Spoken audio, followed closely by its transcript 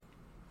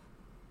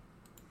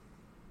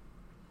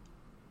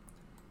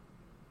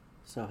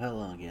So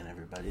hello again,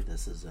 everybody.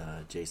 This is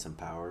Jason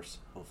Powers.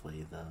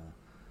 Hopefully the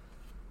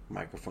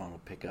microphone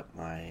will pick up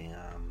my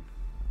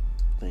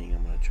thing.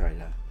 I'm going to try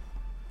to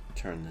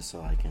turn this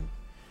so I can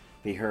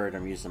be heard.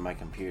 I'm using my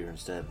computer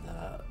instead of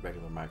the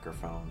regular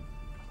microphone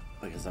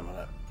because I'm going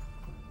to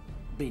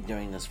be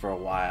doing this for a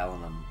while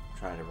and I'm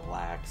trying to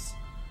relax.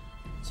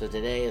 So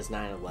today is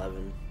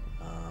 9/11.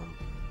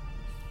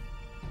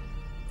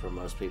 For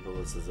most people,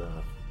 this is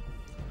a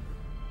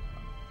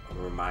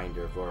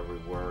reminder of where we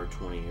were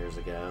 20 years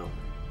ago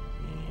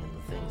and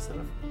the things that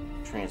have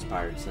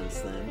transpired since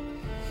then.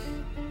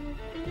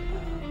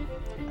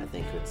 I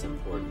think it's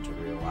important to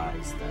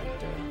realize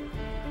that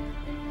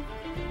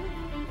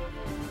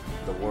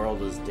the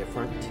world is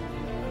different.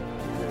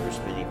 There's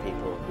many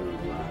people who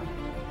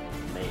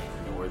may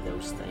ignore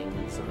those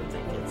things or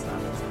think it's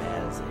not as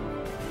bad as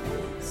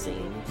it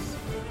seems,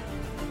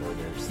 or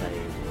they say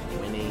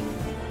we're winning,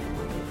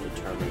 or they're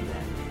determined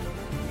that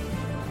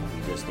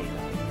we just need to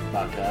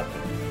buck up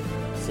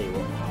and see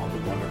all the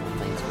wonderful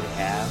things we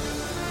have.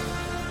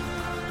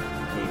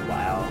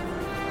 Meanwhile,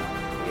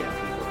 we have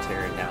people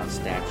tearing down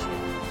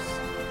statues,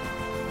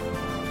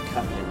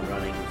 cutting and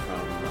running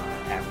from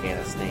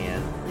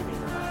Afghanistan,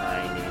 leaving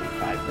behind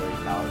 $85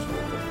 billion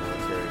worth of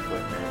military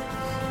equipment.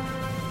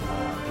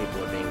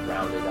 People are being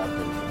rounded up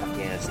in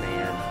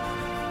Afghanistan.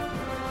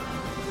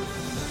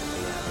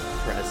 We have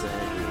a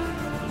president who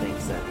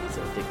thinks that he's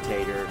a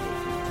dictator. He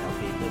can tell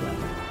people to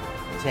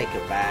take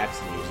it back,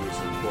 and he's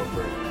using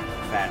corporate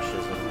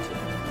fascism to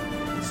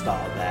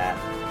install that.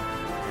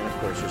 And of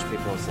course, there's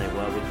people who say,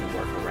 well, we can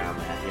work around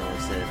that. He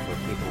only said it for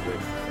people with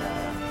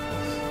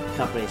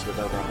companies with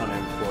over 100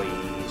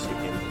 employees. You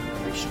can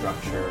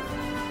restructure.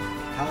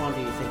 How long do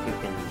you think you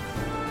can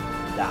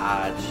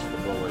dodge the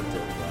bullet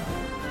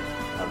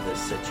of this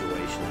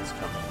situation that's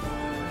coming?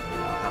 You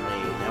know, how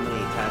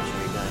many times are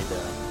you going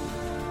to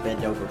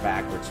bend over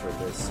backwards for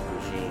this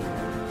regime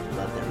and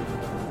let them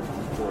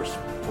force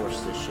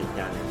this shit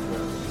down your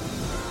throat?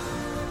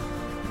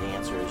 The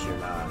answer is you're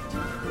not.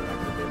 You're not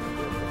going to be able to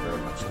do it for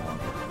very much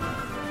longer.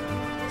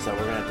 So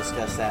we're going to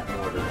discuss that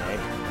more today.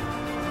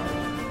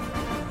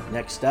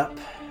 Next up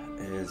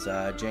is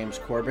James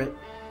Corbett.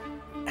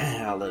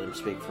 I'll let him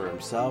speak for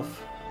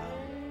himself.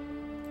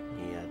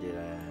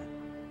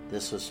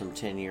 This was from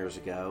 10 years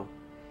ago,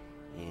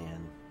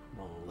 and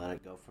we'll let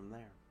it go from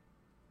there.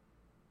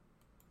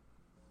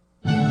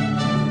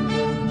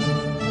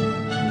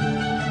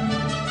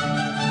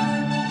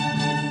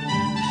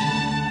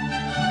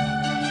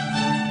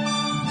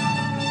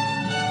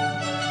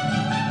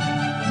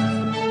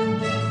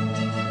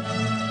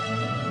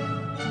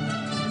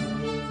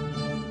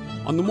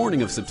 On the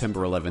morning of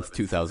September 11,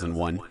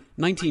 2001,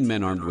 19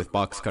 men armed with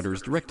box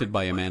cutters, directed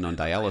by a man on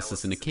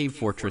dialysis in a cave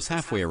fortress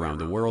halfway around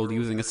the world,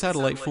 using a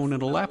satellite phone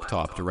and a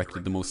laptop,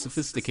 directed the most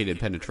sophisticated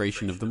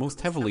penetration of the most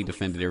heavily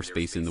defended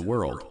airspace in the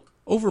world,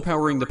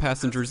 overpowering the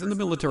passengers and the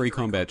military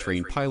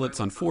combat-trained pilots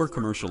on 4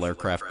 commercial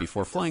aircraft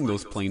before flying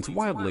those planes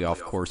wildly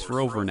off course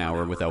for over an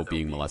hour without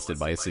being molested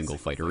by a single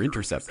fighter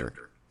interceptor.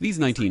 These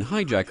 19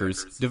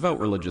 hijackers, devout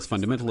religious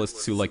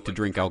fundamentalists who like to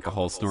drink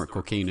alcohol, snort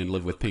cocaine, and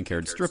live with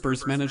pink-haired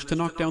strippers, managed to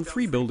knock down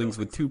 3 buildings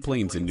with 2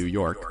 planes in New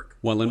York.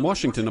 While in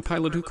Washington, a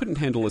pilot who couldn't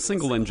handle a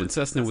single-engine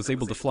Cessna was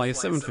able to fly a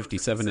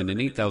 757 and an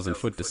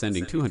 8,000-foot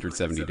descending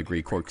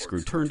 270-degree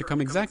corkscrew turn to come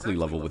exactly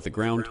level with the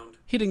ground,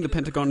 hitting the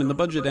Pentagon and the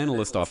Budget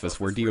Analyst Office,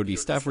 where DoD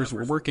staffers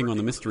were working on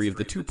the mystery of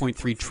the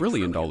 $2.3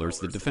 trillion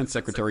that Defense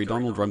Secretary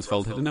Donald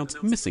Rumsfeld had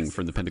announced missing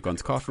from the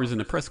Pentagon's coffers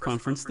in a press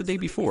conference the day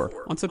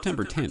before, on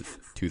September 10th,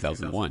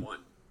 2001.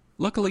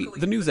 Luckily,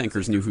 the news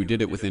anchors knew who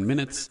did it within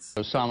minutes.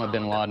 Osama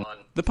bin Laden.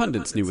 The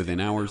pundits knew within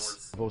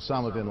hours.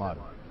 Osama bin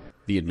Laden.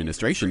 The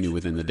administration knew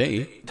within the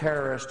day.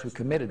 Terrorists who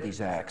committed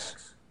these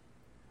acts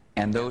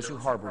and those who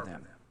harbored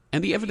them.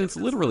 And the evidence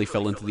literally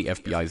fell into the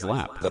FBI's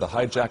lap. That a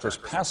hijacker's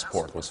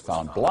passport was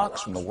found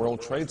blocks from the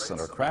World Trade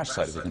Center crash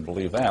site, if you can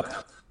believe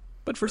that.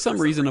 But for some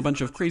reason, a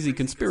bunch of crazy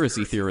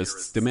conspiracy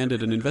theorists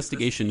demanded an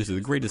investigation into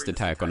the greatest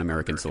attack on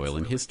American soil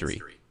in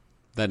history.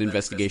 That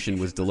investigation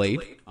was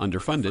delayed,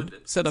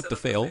 underfunded, set up to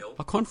fail,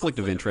 a conflict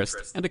of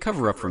interest, and a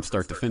cover-up from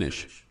start to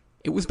finish.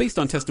 It was based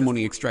on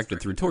testimony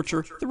extracted through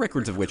torture, the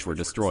records of which were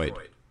destroyed.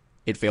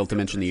 It failed to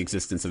mention the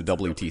existence of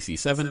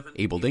WTC-7,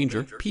 Able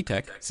Danger,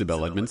 P-TECH,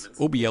 Sibel Edmonds,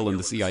 OBL and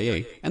the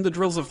CIA, and the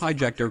drills of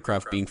hijacked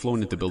aircraft being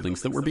flown into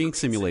buildings that were being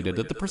simulated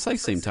at the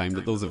precise same time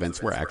that those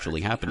events were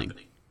actually happening.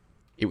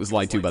 It was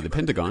lied to by the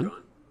Pentagon,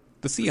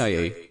 the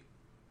CIA,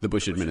 the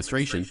Bush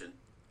administration,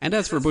 and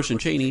as for Bush and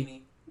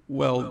Cheney,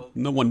 well,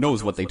 no one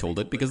knows what they told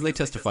it because they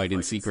testified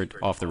in secret,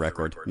 off the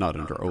record, not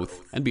under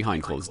oath, and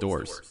behind closed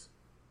doors.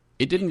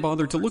 It didn't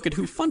bother to look at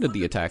who funded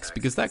the attacks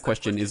because that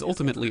question is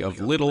ultimately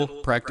of little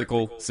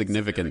practical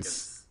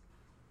significance.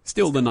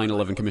 Still, the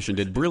 9/11 Commission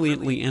did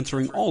brilliantly,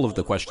 answering all of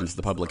the questions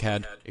the public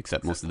had,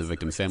 except most of the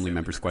victims' family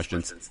members'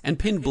 questions, and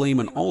pinned blame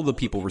on all the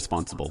people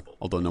responsible,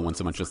 although no one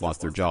so much as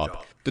lost their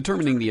job,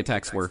 determining the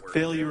attacks were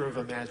failure of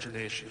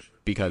imagination.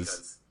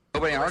 Because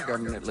Nobody in our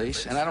government, at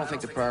least, and I don't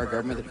think the prior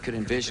government that could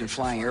envision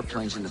flying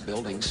airplanes into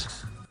buildings.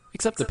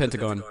 Except the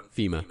Pentagon,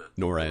 FEMA,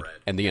 NORAD,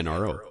 and the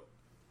NRO.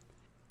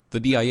 The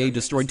DIA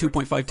destroyed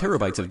 2.5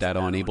 terabytes of data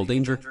on Able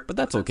Danger, but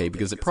that's okay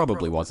because it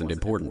probably wasn't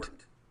important.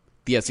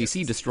 The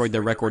SEC destroyed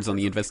their records on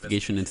the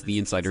investigation into the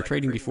insider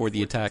trading before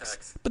the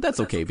attacks, but that's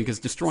okay because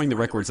destroying the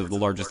records of the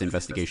largest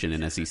investigation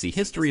in SEC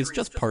history is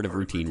just part of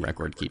routine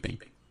record keeping.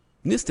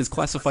 NIST has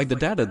classified the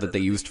data that they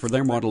used for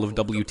their model of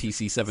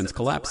WTC-7's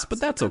collapse, but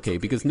that's okay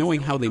because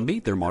knowing how they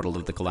made their model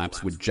of the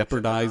collapse would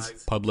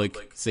jeopardize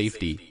public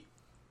safety.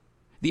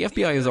 The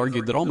FBI has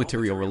argued that all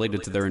material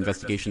related to their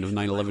investigation of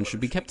 9/11 should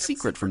be kept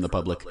secret from the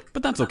public,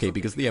 but that's okay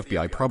because the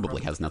FBI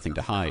probably has nothing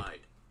to hide.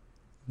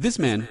 This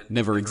man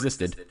never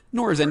existed,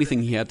 nor is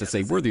anything he had to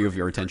say worthy of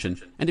your attention,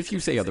 and if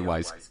you say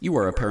otherwise, you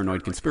are a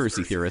paranoid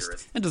conspiracy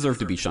theorist and deserve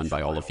to be shunned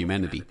by all of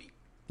humanity.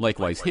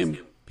 Likewise him,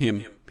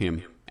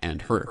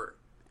 and her.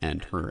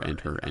 And her,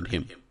 and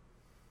him.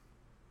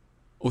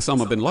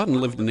 Osama bin Laden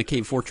lived in a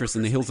cave fortress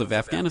in the hills of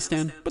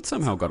Afghanistan, but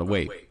somehow got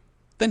away.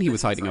 Then he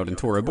was hiding out in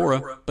Tora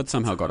Bora, but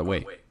somehow got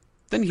away.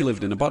 Then he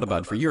lived in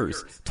Abbottabad for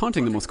years,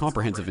 taunting the most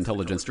comprehensive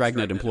intelligence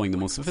dragnet employing the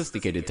most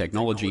sophisticated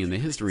technology in the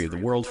history of the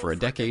world for a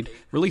decade,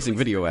 releasing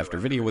video after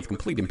video with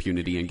complete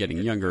impunity and getting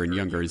younger and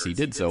younger as he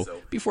did so,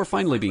 before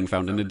finally being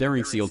found in a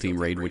daring SEAL team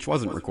raid which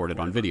wasn't recorded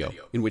on video,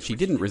 in which he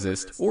didn't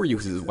resist or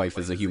use his wife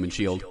as a human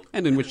shield,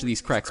 and in which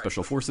these crack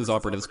special forces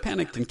operatives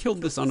panicked and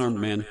killed this unarmed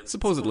man,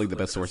 supposedly the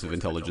best source of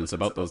intelligence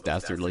about those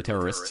dastardly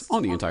terrorists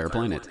on the entire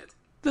planet.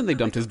 Then they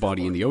dumped his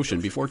body in the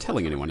ocean before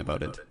telling anyone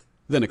about it.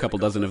 Then a couple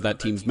dozen of that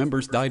team's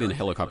members died in a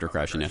helicopter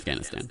crash in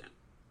Afghanistan.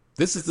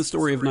 This is the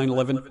story of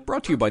 9/11,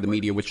 brought to you by the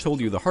media which told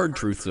you the hard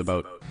truths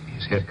about...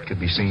 His head could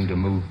be seen to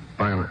move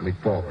violently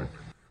forward.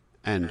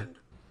 And...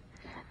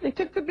 They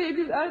took the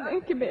babies out of the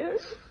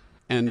incubators.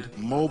 And...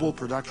 Mobile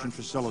production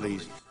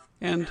facilities.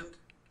 And...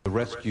 The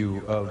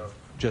rescue of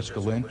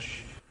Jessica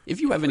Lynch.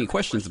 If you have any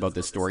questions about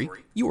this story,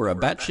 you are a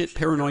batshit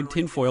paranoid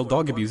tinfoil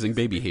dog-abusing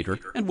baby hater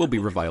and will be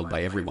reviled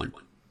by everyone.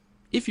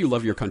 If you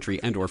love your country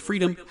and or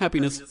freedom,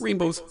 happiness,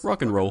 rainbows,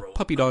 rock and roll,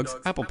 puppy dogs,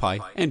 apple pie,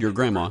 and your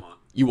grandma,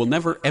 you will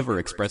never ever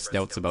express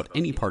doubts about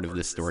any part of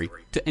this story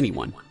to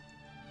anyone.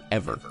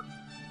 Ever.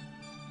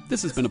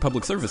 This has been a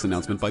public service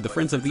announcement by the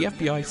Friends of the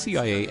FBI,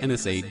 CIA,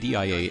 NSA,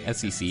 DIA,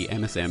 SEC,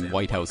 MSM,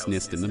 White House,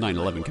 NIST, and the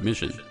 9/11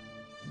 Commission.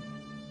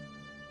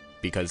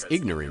 Because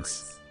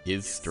ignorance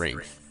is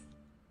strength.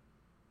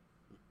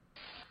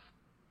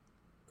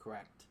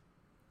 Correct.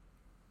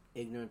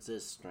 Ignorance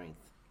is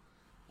strength.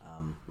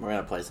 We're going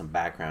to play some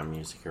background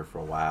music here for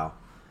a while,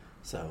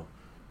 so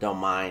don't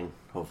mind.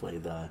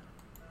 Hopefully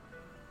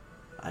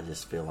I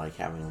just feel like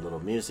having a little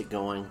music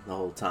going the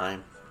whole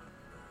time.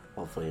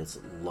 Hopefully it's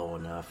low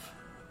enough,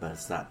 but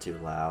it's not too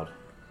loud.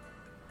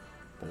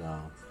 But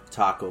I'll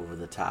talk over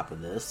the top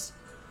of this.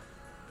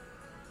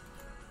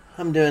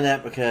 I'm doing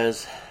that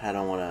because I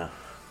don't want to...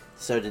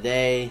 So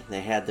today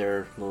they had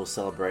their little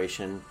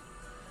celebration,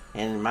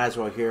 and you might as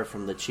well hear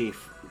from the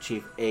chief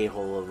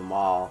a-hole of them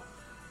all.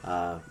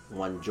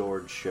 One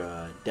George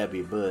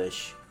W.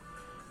 Bush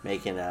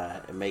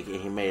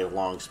he made a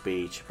long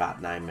speech, about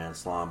 9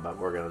 minutes long, but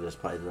we're gonna just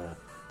play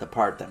the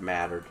part that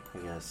mattered, I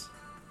guess.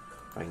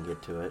 If I can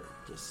get to it,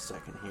 just a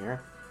second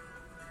here.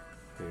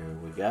 Here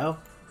we go.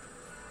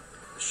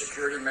 The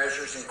security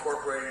measures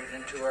incorporated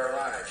into our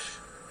lives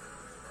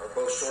are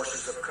both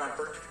sources of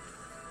comfort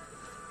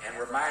and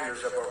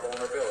reminders of our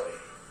vulnerability.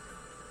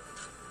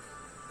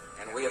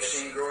 And we have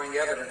seen growing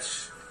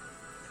evidence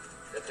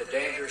that the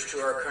dangers to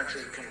our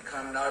country can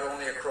come not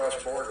only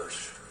across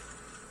borders,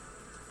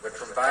 but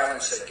from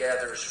violence that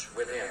gathers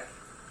within.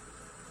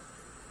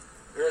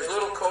 There is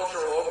little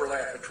cultural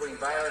overlap between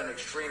violent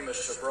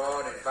extremists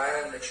abroad and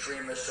violent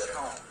extremists at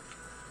home.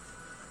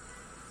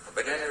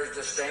 But in their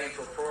disdain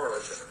for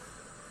pluralism,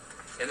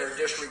 in their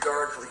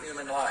disregard for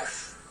human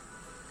life,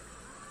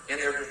 in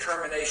their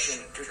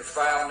determination to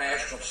defile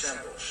national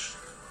symbols,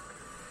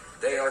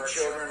 they are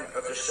children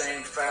of the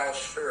same foul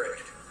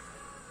spirit,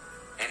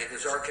 and it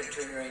is our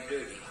continuing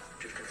duty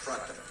to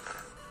confront them.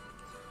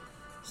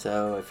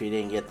 So if you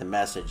didn't get the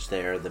message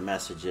there, the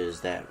message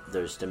is that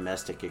there's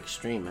domestic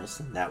extremists,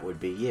 and that would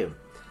be you.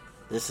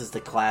 This is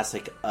the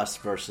classic us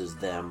versus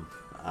them,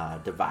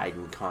 divide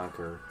and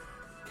conquer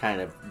kind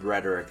of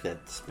rhetoric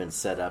that's been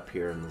set up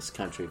here in this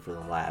country for the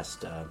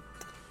last,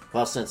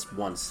 since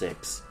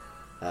 1/6.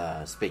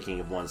 Speaking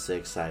of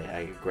 1/6,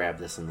 I grabbed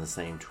this in the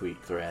same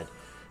tweet thread.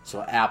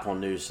 So Apple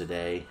News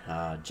today,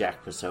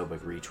 Jack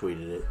Posobiec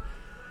retweeted it.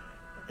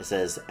 It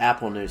says,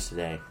 Apple News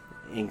today,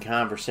 in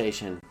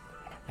conversation,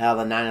 how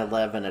the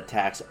 9/11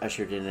 attacks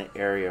ushered in an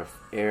era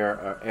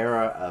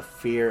of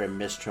fear and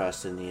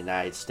mistrust in the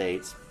United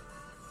States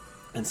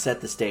and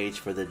set the stage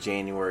for the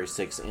January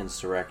 6th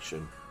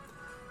insurrection.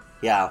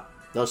 Yeah,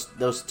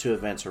 those two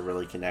events are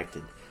really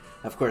connected.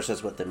 Of course,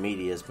 that's what the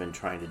media has been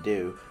trying to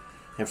do.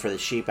 And for the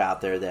sheep out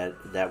there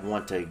that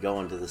want to go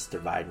into this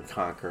divide and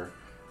conquer,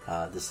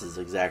 this is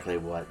exactly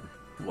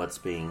what's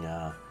being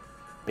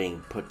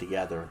put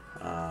together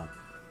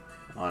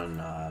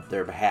on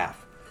their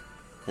behalf.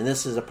 And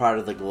this is a part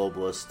of the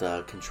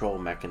globalist control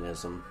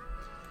mechanism.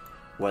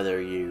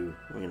 Whether you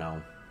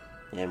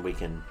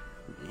can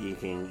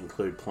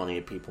include plenty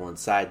of people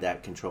inside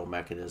that control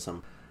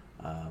mechanism.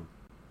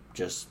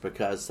 just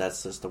because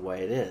that's just the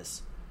way it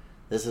is.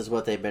 This is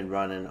what they've been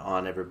running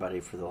on everybody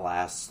for the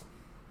last,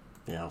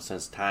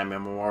 since time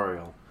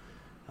immemorial.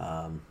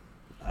 I'm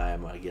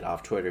going to get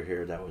off Twitter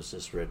here. That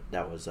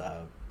was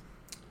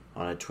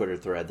on a Twitter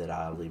thread that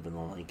I'll leave in the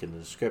link in the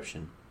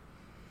description.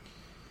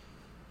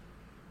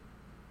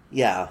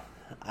 Yeah,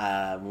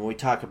 when we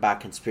talk about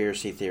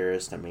conspiracy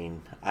theorists,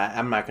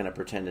 I'm not going to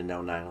pretend to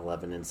know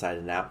 9/11 inside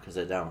and out, because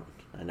I don't.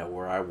 I know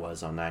where I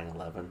was on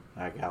 9/11.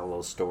 I got a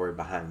little story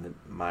behind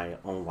my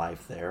own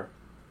life there.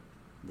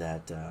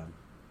 That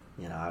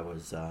I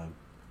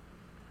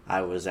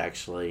was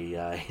actually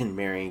in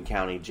Marion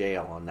County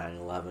Jail on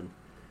 9/11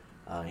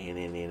 in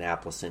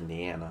Indianapolis,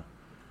 Indiana.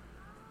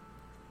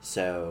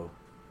 So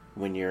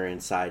when you're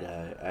inside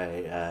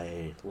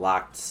a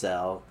locked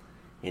cell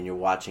and you're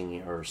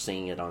watching or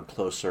seeing it on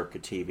closed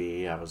circuit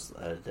TV,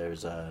 there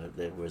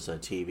was a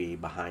TV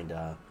behind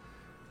a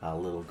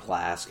little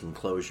glass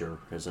enclosure,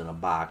 as in a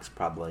box,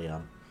 probably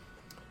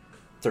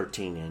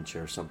 13-inch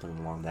or something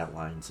along that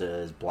line. So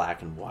it's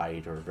black and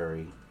white or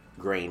very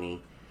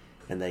grainy,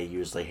 and they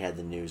usually had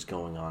the news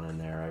going on in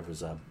there. It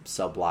was a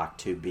cell block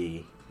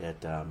 2B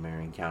at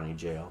Marion County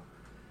Jail.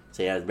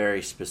 So yeah,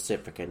 very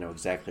specific. I know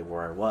exactly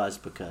where I was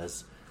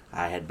because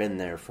I had been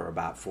there for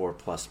about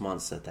 4+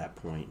 months at that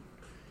point.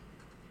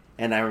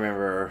 And I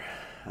remember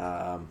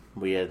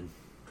we had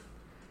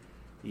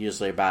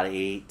usually about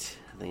 8,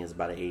 I think it's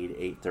about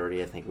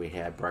 8:30, I think we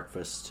had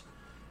breakfast,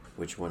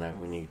 which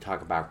when you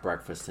talk about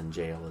breakfast in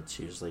jail, it's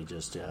usually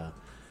just a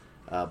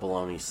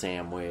bologna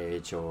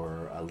sandwich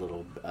or a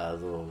little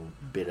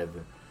bit of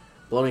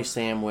bologna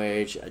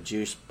sandwich, a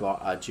juice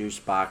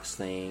box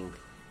thing,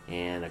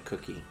 and a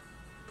cookie.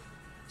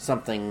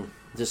 Something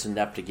just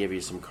enough to give you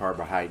some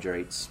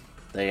carbohydrates.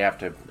 They have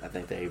to. I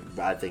think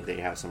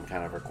they have some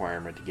kind of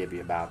requirement to give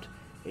you about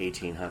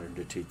 1,800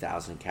 to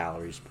 2,000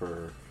 calories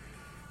per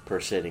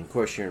sitting. Of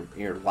course,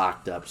 you're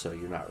locked up, so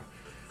you're not.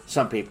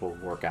 Some people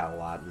work out a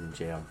lot in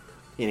jail.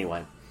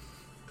 Anyway,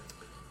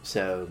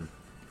 so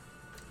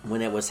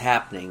when it was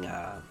happening,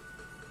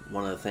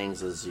 one of the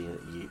things is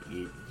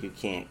you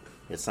can't.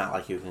 It's not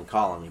like you can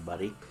call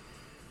anybody.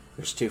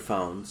 There's 2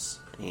 phones,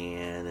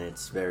 and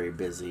it's very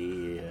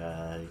busy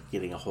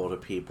getting a hold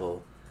of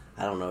people.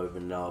 I don't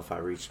even know if I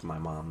reached my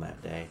mom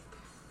that day.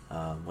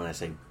 When I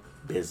say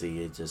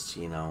busy, it just,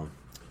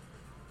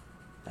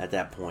 at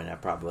that point I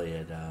probably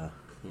had, I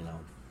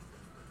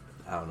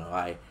don't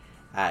know,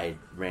 I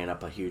ran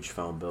up a huge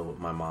phone bill with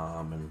my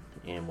mom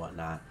and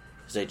whatnot.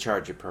 Because they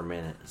charge you per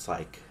minute. It's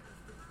like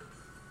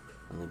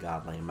an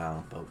ungodly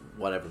amount, but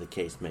whatever the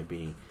case may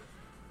be,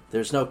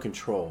 there's no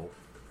control.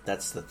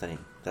 That's the thing.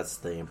 That's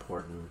the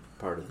important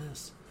part of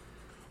this.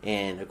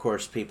 And, of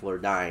course, people are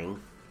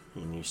dying.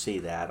 And you see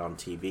that on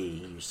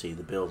TV. You see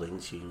the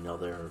buildings. You know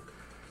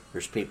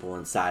there's people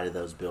inside of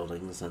those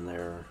buildings, and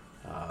they're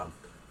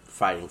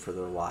fighting for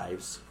their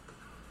lives.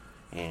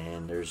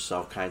 And there's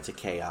all kinds of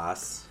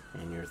chaos.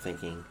 And you're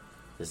thinking,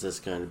 is this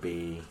going to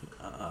be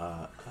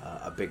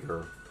a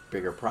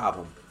bigger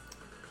problem?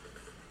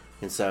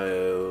 And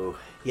so,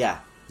 yeah,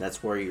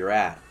 that's where you're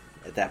at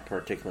that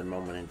particular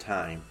moment in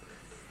time.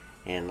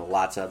 And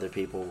lots of other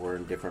people were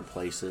in different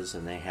places,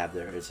 and they have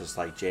it's just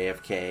like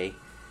JFK,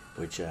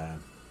 which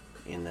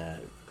in the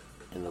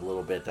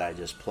little bit that I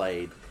just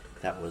played,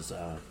 that was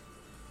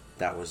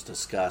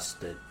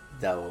discussed,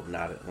 though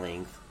not at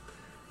length,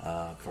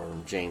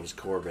 from James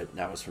Corbett.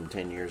 That was from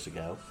 10 years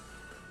ago,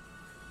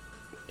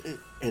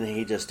 and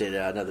he just did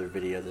another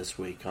video this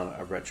week on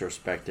a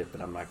retrospective,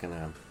 but I'm not going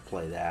to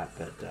play that.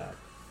 But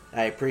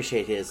I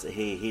appreciate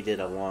he did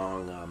a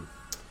long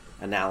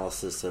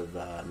analysis of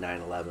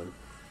 9/11.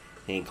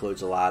 He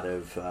includes a lot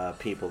of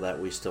people that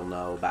we still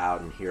know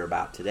about and hear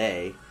about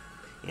today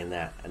in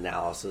that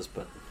analysis,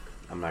 but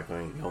I'm not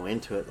going to go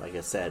into it. Like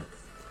I said,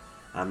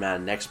 I'm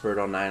not an expert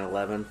on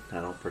 9/11.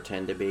 I don't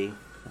pretend to be.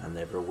 I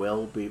never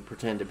will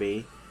pretend to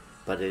be.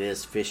 But it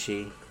is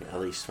fishy, at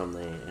least from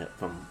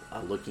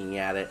looking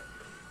at it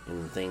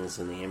and the things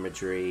in the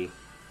imagery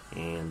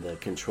and the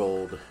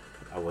controlled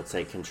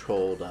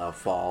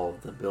fall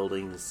of the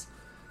buildings.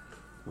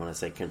 When I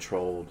say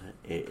controlled,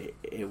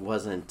 it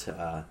wasn't.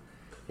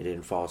 It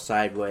didn't fall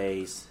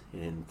sideways. It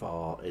didn't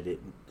fall. It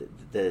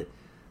didn't.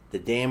 The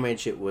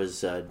damage it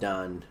was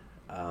done.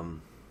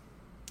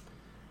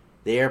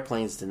 The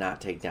airplanes did not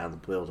take down the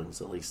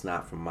buildings, at least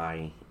not from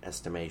my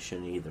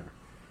estimation either.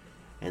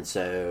 And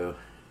so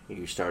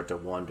you start to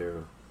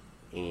wonder,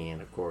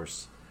 and of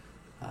course,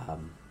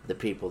 the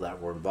people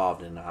that were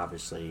involved in it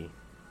obviously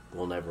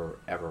will never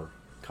ever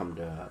come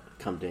to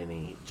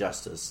any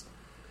justice.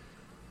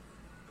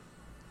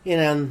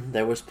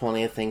 There was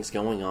plenty of things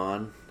going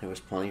on. There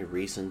was plenty of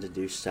reason to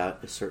do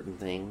certain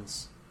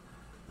things.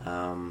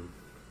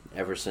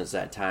 Ever since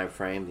that time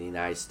frame, the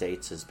United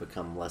States has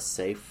become less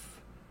safe.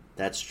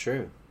 That's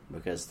true,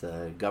 because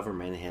the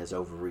government has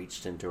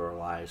overreached into our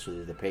lives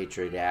through the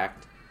Patriot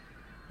Act,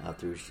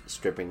 through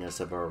stripping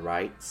us of our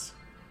rights.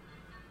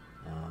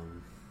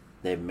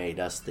 They've made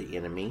us the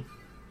enemy.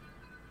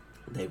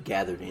 They've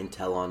gathered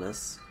intel on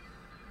us.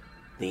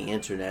 The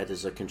internet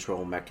is a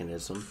control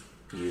mechanism.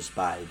 used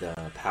by the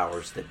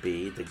powers that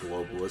be, the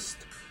globalists.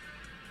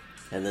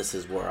 And this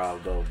is where I'll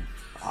go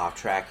off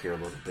track here a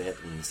little bit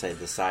and say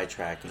the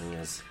sidetracking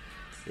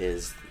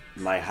is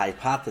my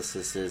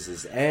hypothesis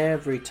is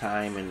every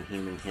time in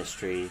human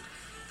history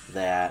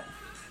that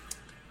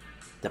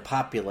the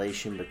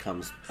population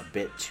becomes a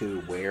bit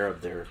too aware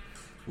of their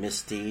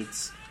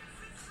misdeeds,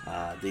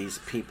 these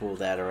people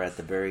that are at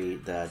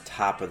the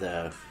top of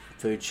the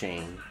food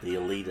chain, the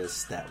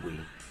elitists that we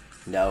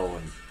know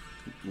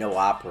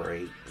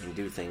operate and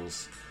do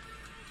things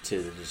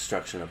to the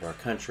destruction of our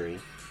country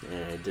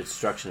and the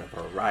destruction of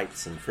our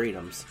rights and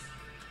freedoms,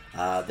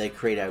 they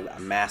create a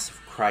massive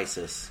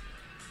crisis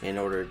in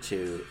order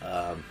to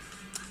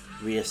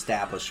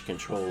reestablish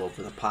control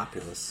over the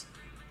populace.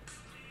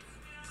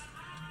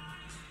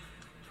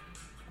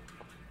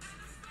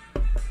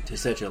 To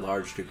such a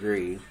large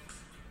degree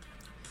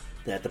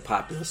that the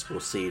populace will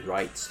cede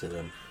rights to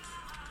them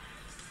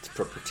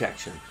for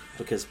protection,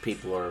 because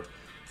people are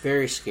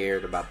very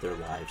scared about their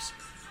lives,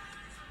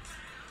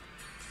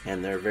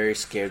 and they're very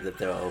scared that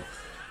they'll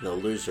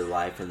lose their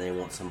life, and they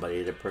want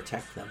somebody to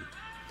protect them.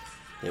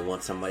 They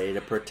want somebody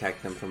to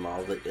protect them from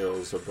all the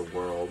ills of the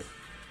world.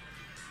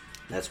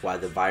 That's why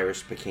the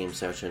virus became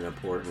such an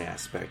important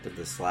aspect of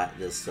this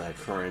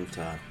current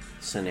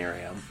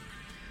scenario.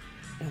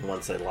 And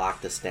once they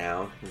locked us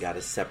down and got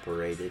us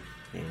separated,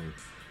 and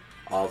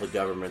all the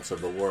governments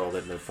of the world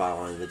have been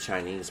following the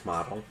Chinese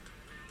model,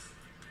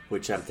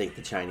 which I think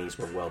the Chinese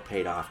were well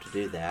paid off to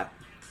do that.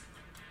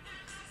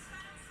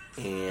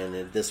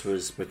 And this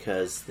was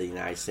because the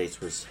United States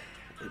was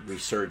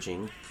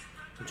resurging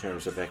in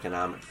terms of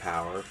economic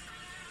power,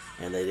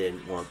 and they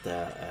didn't want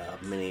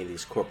many of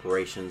these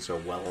corporations are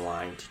well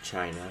aligned to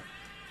China,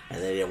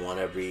 and they didn't want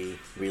to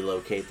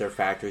relocate their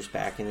factories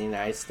back in the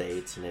United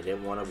States, and they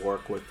didn't want to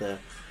work with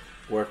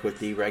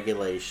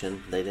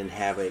deregulation. They didn't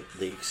have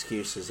the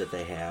excuses that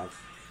they have.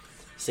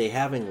 See,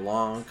 having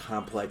long,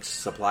 complex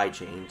supply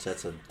chains,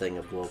 that's a thing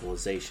of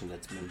globalization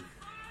that's been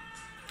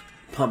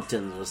pumped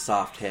into the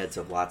soft heads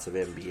of lots of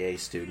MBA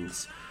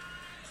students.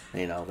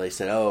 You know, they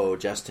said, oh,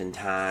 just in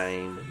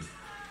time, and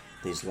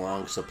these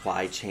long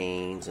supply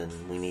chains,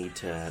 and we need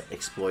to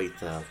exploit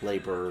the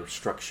labor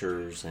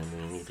structures, and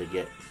we need to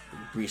get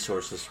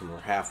resources from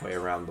halfway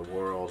around the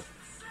world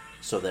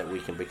so that we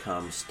can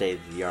become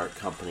state-of-the-art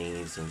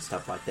companies and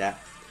stuff like that.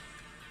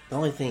 The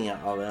only thing,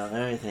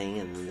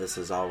 and this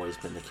has always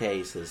been the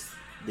case, is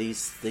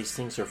these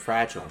things are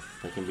fragile.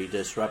 They can be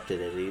disrupted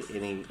at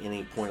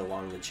any point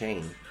along the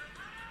chain.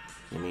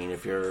 I mean,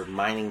 if you're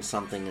mining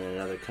something in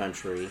another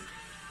country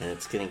and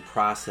it's getting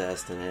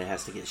processed, and then it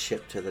has to get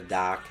shipped to the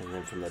dock, and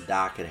then from the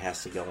dock it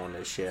has to go on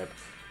the ship,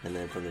 and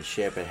then from the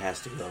ship it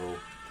has to go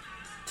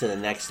to the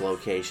next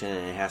location,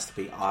 and it has to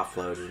be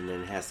offloaded, and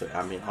then it has to,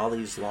 I mean, all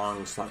these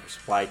long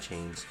supply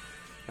chains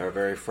are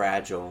very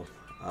fragile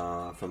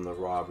from the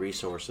raw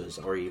resources,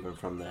 or even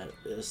from the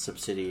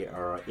subsidy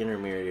or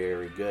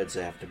intermediary goods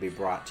that have to be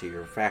brought to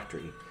your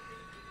factory.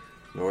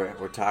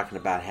 We're talking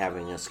about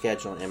having a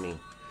schedule. I mean,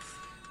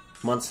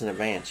 months in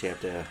advance you have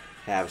to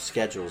have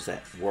schedules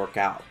that work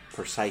out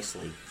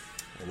precisely,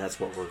 and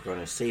that's what we're going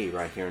to see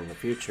right here in the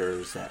future,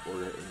 is that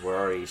we're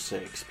already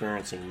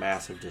experiencing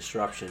massive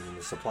disruption in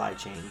the supply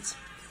chains.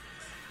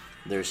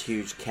 There's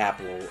huge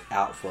capital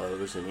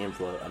outflows and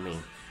inflow. I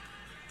mean,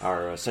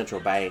 our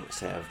central banks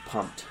have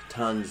pumped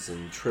tons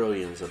and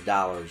trillions of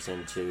dollars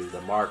into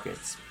the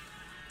markets.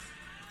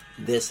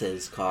 This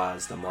has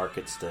caused the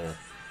markets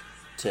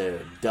to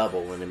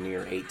double in a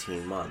mere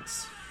 18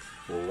 months.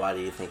 Well, why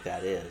do you think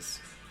that is?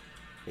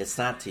 It's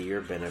not to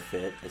your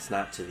benefit. It's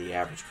not to the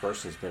average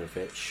person's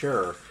benefit.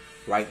 Sure,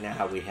 right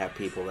now we have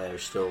people that are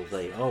still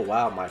saying, oh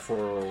wow, my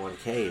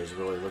 401k is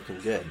really looking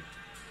good.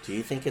 Do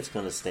you think it's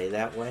going to stay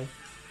that way?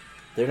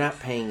 They're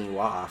not paying you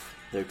off.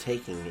 They're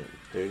taking it.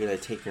 They're going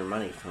to take your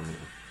money from you.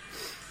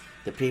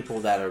 The people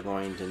that are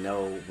going to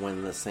know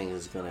when this thing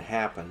is going to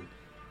happen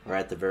are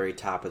at the very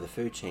top of the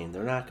food chain.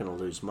 They're not going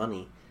to lose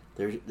money.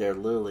 They're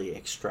literally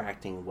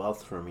extracting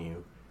wealth from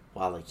you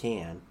while they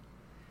can.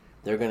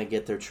 They're going to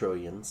get their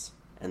trillions,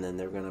 and then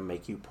they're going to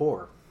make you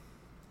poor.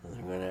 And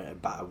they're going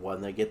to,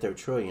 when they get their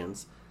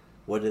trillions,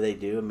 what do they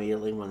do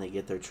immediately when they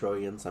get their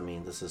trillions? I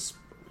mean, this is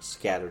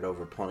scattered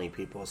over plenty of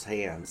people's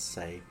hands,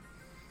 say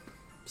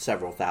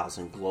several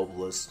thousand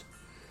globalist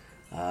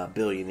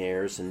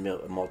billionaires and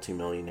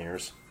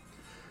multimillionaires.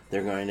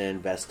 They're going to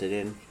invest it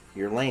in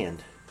your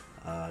land,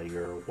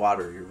 your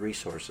water, your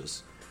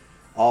resources,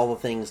 all the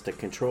things that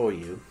control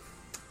you.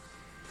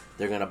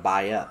 They're going to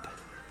buy up.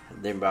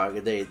 They'll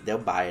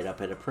buy it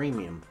up at a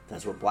premium.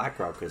 That's what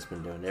BlackRock has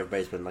been doing.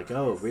 Everybody's been like,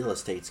 oh, real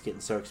estate's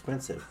getting so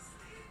expensive.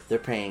 They're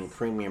paying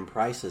premium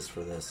prices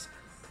for this,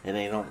 and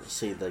they don't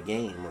see the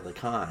gain or the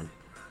con.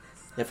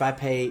 If I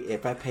pay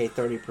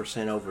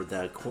 30% over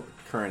the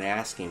current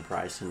asking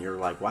price, and you're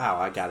like, wow,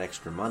 I got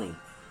extra money.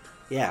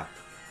 Yeah.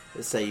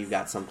 Let's say you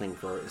got something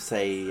for,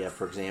 say,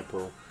 for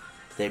example,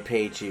 they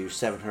paid you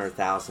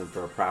 $700,000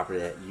 for a property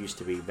that used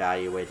to be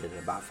valuated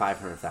at about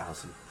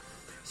 $500,000.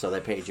 So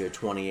they paid you a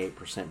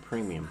 28%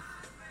 premium.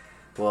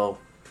 Well,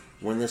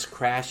 when this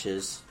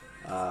crashes,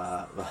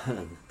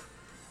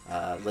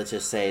 let's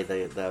just say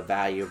the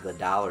value of the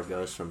dollar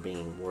goes from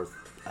being worth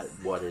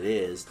what it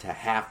is to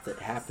half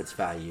its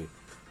value.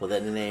 Well,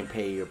 then they didn't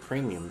pay you a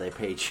premium. They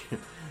paid you.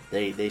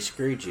 They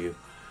screwed you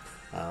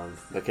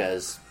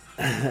because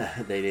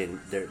they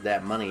didn't.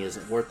 That money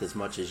isn't worth as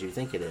much as you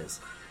think it is.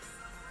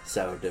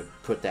 So to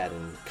put that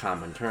in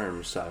common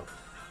terms, so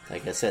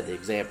like I said, the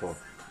example: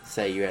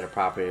 say you had a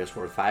property that's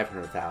worth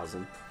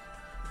 $500,000,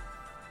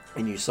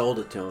 and you sold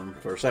it to them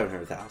for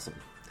 $700,000.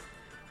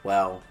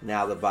 Well,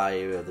 now the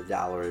value of the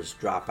dollar is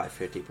dropped by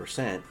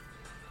 50%.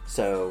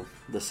 So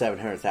the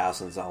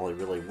 $700,000 is only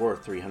really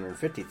worth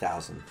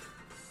 $350,000.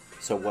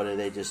 So what did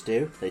they just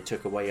do? They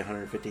took away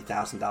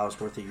 $150,000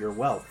 worth of your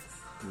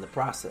wealth in the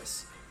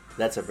process.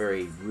 That's a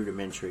very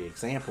rudimentary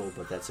example,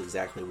 but that's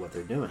exactly what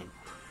they're doing.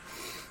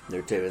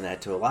 They're doing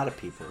that to a lot of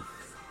people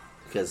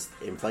because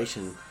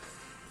inflation.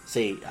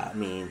 See, I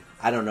mean,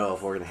 I don't know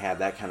if we're going to have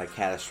that kind of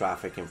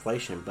catastrophic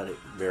inflation, but it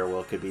very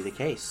well could be the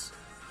case.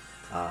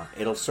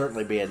 It'll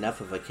certainly be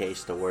enough of a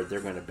case to where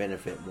they're going to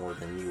benefit more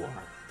than you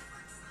are.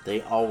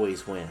 They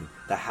always win.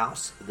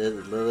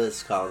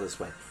 Let's call it this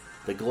way.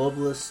 The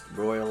globalist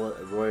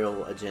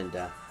royal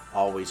agenda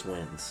always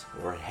wins,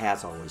 or it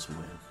has always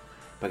won.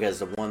 Because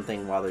the one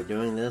thing while they're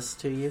doing this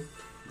to you,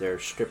 they're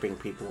stripping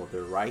people of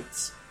their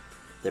rights.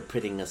 They're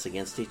pitting us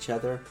against each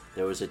other.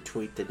 There was a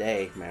tweet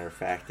today, matter of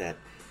fact, that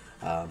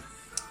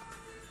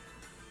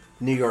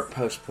New York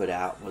Post put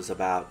out was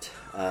about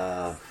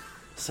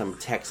some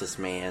Texas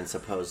man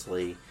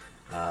supposedly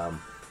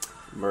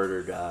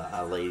murdered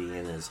a lady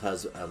and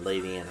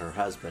her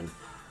husband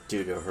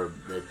due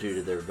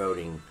to their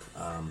voting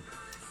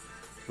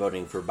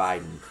for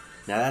Biden.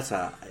 Now that's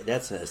a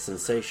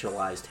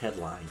sensationalized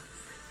headline,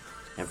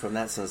 and from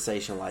that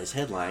sensationalized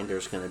headline,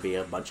 there's going to be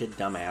a bunch of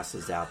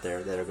dumbasses out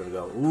there that are going to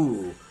go,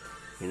 ooh,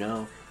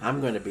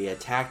 I'm going to be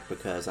attacked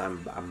because I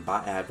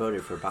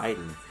voted for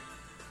Biden.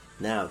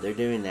 No, they're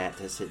doing that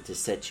to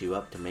set you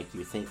up to make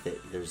you think that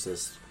they're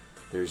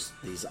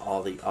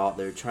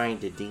trying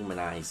to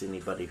demonize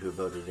anybody who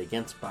voted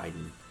against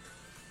Biden.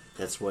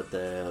 That's what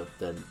the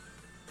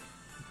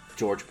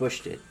George Bush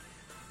did.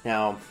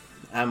 Now,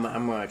 I'm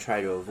going to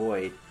try to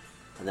avoid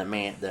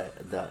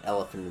the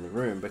elephant in the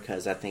room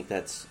because I think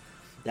that's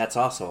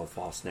also a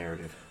false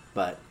narrative.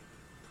 But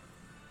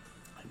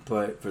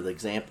for the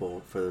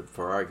example,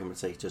 for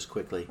argument's sake, just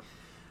quickly,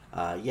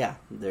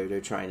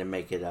 they're trying to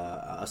make it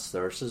us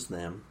versus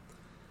them.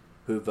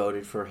 Who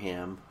voted for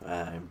him,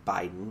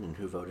 Biden, and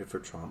who voted for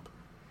Trump?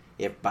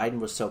 If Biden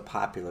was so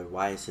popular,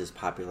 why has his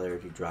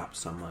popularity dropped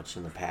so much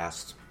in the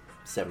past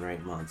 7 or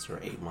 8 months or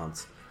 8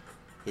 months?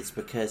 It's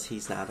because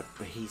he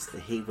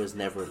was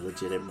never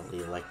legitimately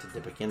elected to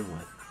begin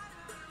with.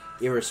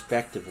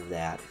 Irrespective of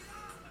that,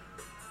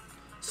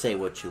 say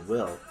what you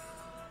will.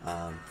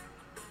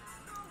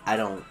 I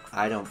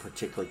don't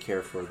particularly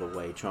care for the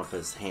way Trump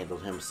has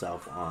handled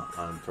himself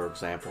on, for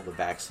example, the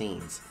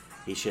vaccines.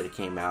 He should have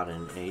came out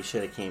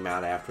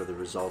after the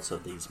results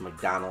of these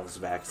McDonald's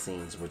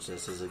vaccines, which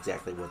this is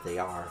exactly what they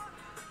are.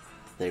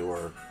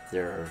 They're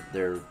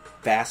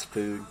fast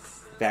food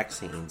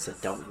vaccines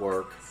that don't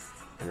work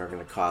and are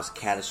going to cause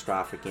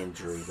catastrophic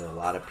injury to a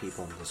lot of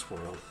people in this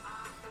world.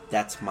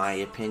 That's my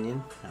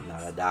opinion. I'm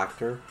not a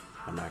doctor.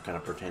 I'm not going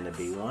to pretend to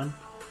be one.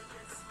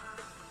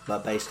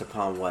 But based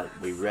upon what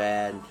we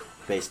read,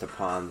 based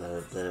upon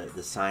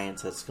the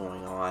science that's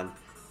going on,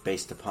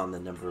 based upon the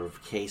number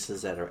of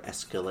cases that are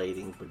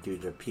escalating due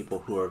to people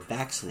who are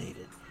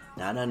vaccinated,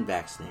 not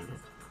unvaccinated.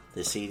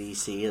 The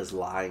CDC is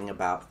lying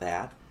about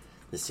that.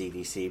 The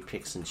CDC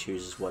picks and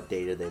chooses what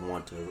data they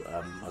want to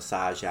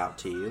massage out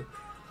to you.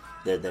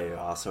 They're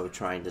also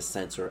trying to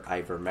censor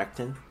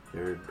ivermectin.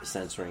 They're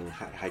censoring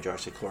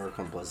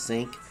hydroxychloroquine plus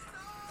zinc.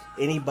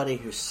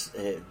 Anybody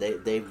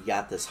they've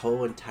got this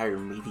whole entire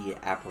media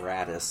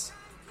apparatus,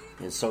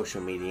 and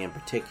social media in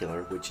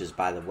particular, which is,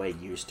 by the way,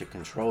 used to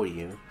control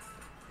you.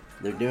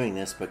 They're doing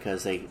this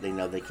because they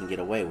know they can get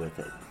away with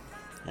it.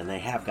 And they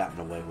have gotten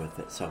away with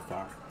it so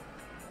far.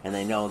 And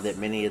they know that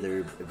many of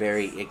their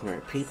very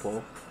ignorant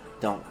people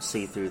don't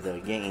see through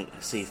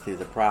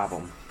the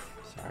problem.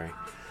 Sorry.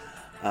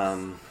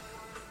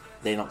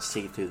 They don't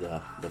see through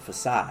the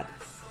facade.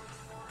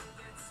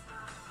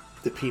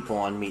 The people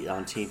on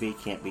TV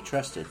can't be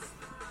trusted.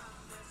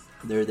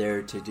 They're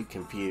there to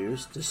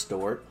confuse,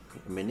 distort,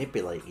 and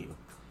manipulate you.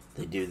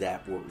 They do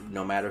that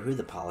no matter who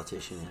the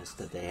politician is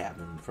that they have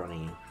in front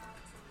of you.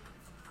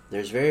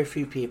 There's very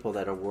few people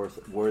that are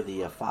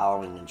worthy of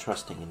following and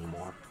trusting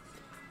anymore,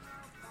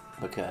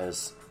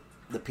 because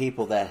the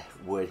people that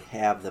would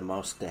have the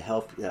most to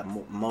help,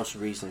 most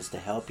reasons to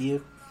help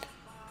you,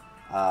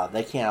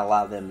 they can't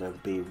allow them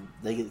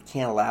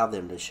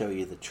to show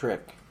you the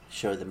trick,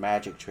 show the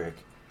magic trick,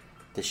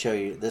 to show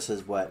you this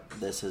is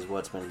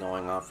what's been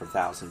going on for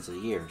thousands of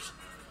years.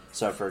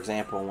 So, for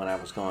example, when I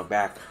was going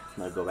back,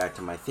 I'll go back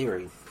to my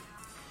theory.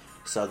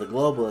 So the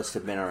globalists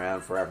have been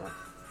around forever.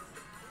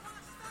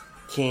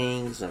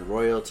 Kings and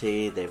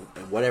royalty,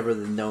 whatever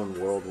the known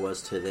world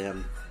was to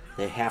them,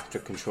 they have to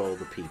control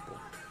the people.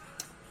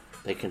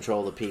 They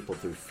control the people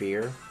through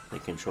fear. They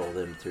control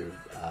them through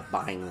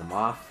buying them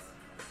off.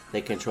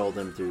 They control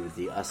them through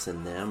the us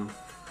and them.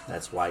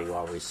 That's why you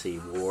always see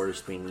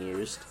wars being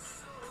used.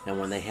 And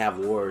when they have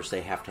wars,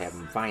 they have to have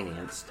them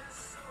financed.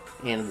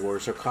 And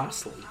wars are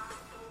costly.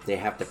 They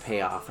have to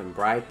pay off and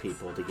bribe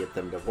people to get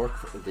them to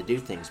work to do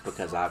things,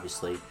 because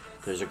obviously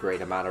there's a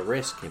great amount of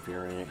risk if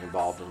you're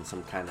involved in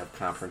some kind of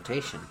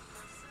confrontation.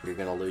 You're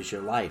going to lose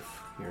your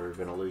life. You're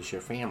going to lose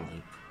your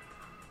family.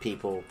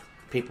 People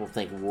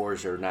think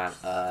wars are not.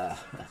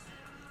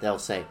 They'll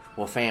say,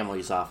 "Well,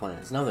 families off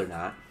limits." No, they're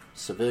not.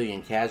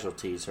 Civilian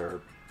casualties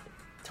are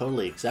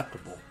totally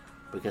acceptable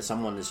because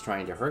someone is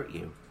trying to hurt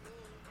you,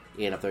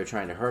 and if they're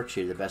trying to hurt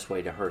you, the best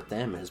way to hurt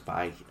them is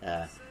by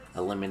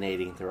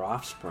eliminating their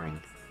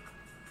offspring,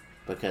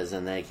 because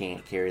then they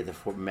can't carry the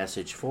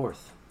message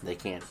forth.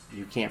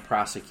 You can't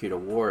prosecute a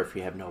war if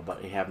you have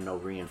no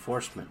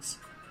reinforcements.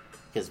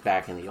 Because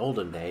back in the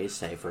olden days,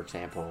 say for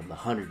example the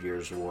 100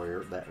 Years'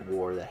 War, that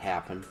war that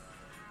happened,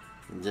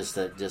 just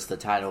the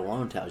title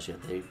alone tells you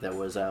there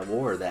was a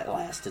war that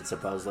lasted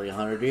supposedly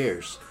 100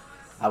 years.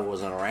 I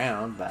wasn't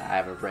around, but I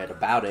haven't read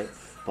about it.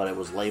 But it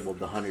was labeled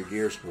the 100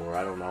 Years' War.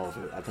 I don't know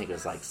if I think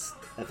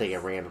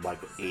it ran to like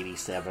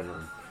 87,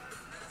 or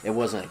it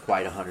wasn't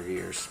quite 100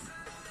 years.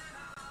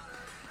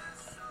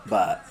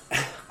 But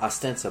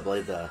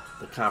ostensibly, the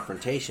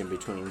confrontation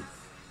between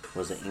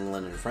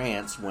England and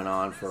France went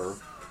on for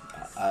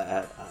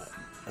a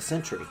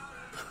century.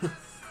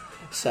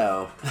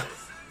 So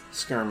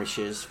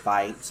skirmishes,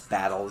 fights,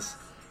 battles,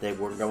 they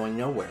were going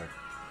nowhere.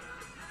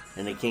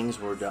 And the kings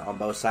were on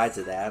both sides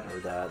of that, or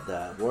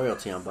the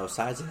royalty on both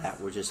sides of that,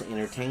 were just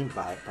entertained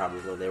by it.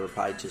 Probably they were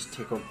probably just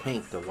tickled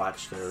pink to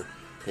watch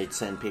they'd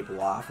send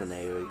people off and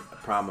they would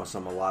promise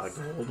them a lot of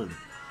gold, and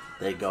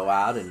they'd go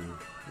out and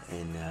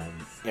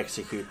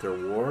execute their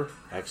war,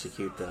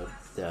 execute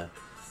the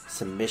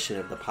submission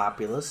of the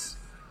populace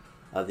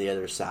of the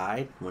other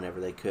side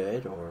whenever they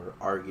could, or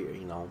argue,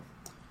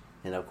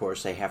 and of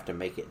course they have to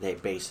they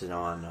base it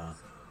on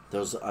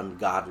those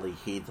ungodly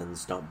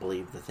heathens don't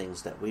believe the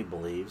things that we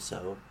believe,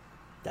 so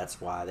that's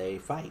why they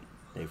fight.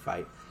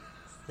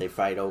 They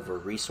fight over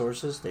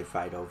resources, they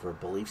fight over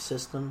belief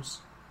systems.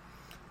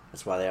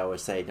 That's why they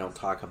always say don't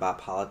talk about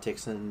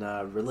politics and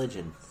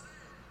religion,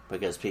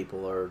 because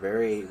people are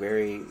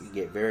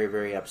get very,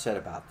 very upset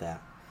about that.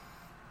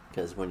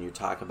 Because when you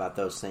talk about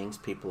those things,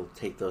 people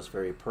take those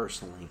very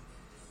personally.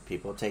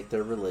 People take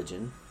their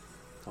religion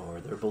or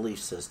their belief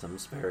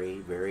systems very,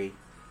 very.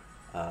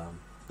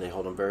 They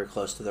hold them very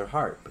close to their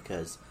heart,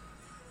 because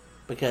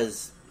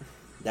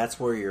that's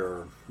where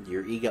your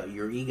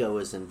ego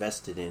is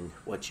invested in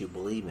what you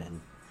believe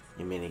in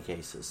many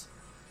cases.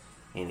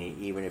 And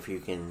even if you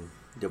can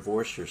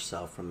divorce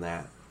yourself from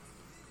that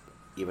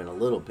even a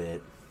little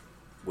bit,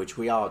 which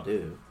we all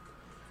do.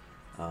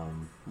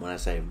 When I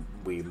say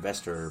we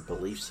invest our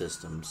belief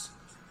systems,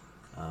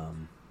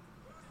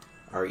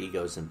 our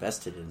ego's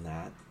invested in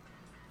that.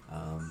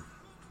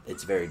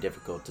 It's very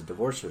difficult to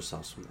divorce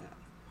ourselves from that.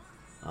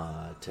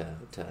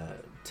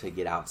 To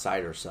get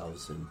outside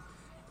ourselves and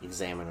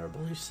examine our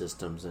belief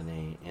systems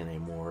in a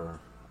more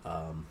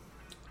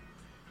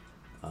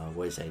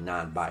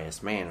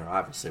non-biased manner.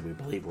 Obviously, we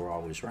believe we're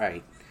always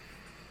right,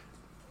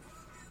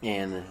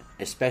 and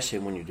especially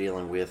when you're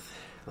dealing with,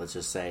 let's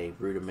just say,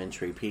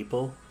 rudimentary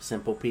people,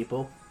 simple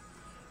people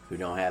who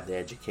don't have the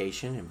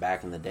education. And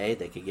back in the day,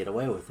 they could get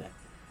away with it.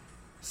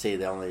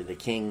 See, only the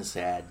kings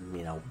had,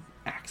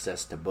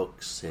 access to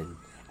books and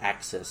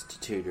access to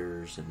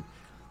tutors, and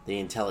the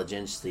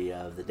intelligentsia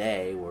of the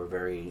day were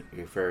very,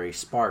 very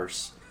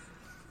sparse.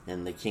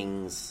 And the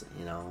kings,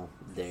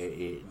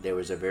 there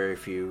was a very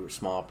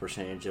small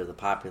percentage of the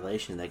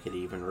population that could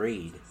even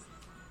read.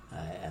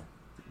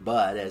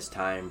 But as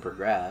time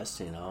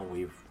progressed,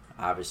 we've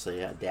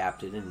obviously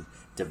adapted and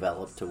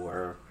developed to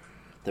where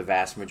the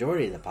vast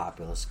majority of the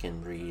populace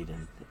can read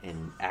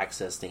and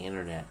access the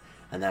internet,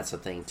 and that's a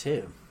thing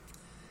too.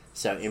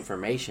 So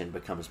information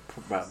becomes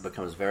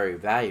very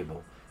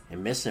valuable,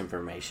 and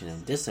misinformation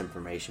and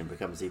disinformation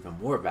becomes even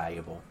more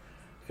valuable,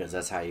 because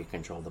that's how you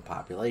control the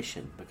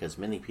population. Because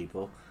many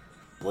people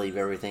believe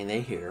everything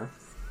they hear,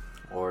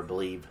 or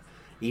believe,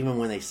 even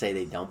when they say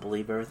they don't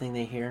believe everything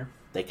they hear,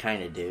 they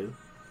kind of do.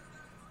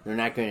 They're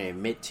not going to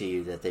admit to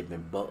you that they've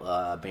been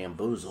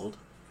bamboozled.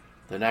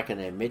 They're not going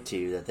to admit to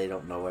you that they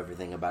don't know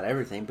everything about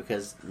everything,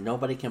 because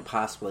nobody can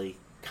possibly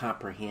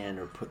comprehend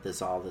or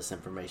put all this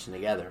information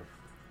together.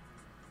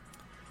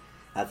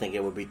 I think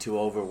it would be too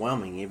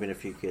overwhelming, even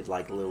if you could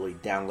literally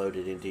download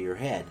it into your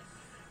head,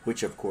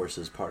 which of course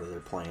is part of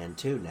their plan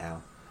too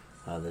now.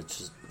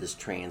 This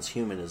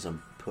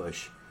transhumanism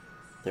push.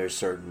 There's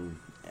certain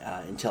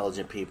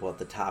intelligent people at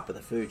the top of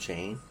the food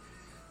chain,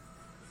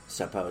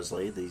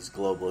 supposedly these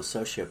global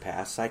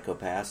sociopaths,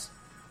 psychopaths,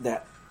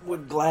 that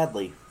would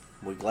gladly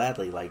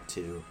like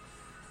to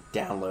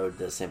download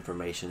this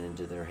information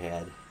into their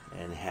head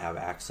and have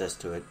access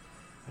to it,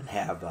 and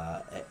have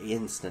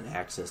instant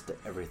access to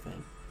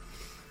everything.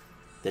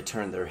 They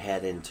turn their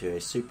head into a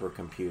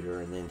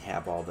supercomputer and then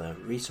have all the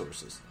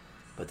resources.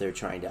 But they're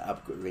trying to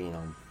upgrade,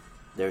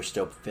 they're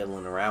still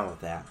fiddling around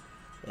with that.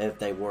 If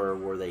they were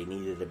where they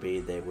needed to be,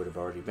 they would have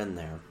already been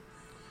there.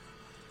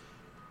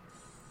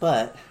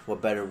 But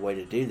what better way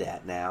to do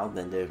that now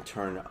than to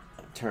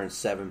turn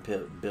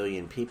 7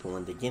 billion people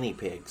into guinea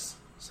pigs?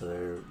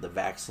 So the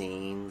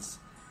vaccines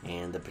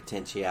and the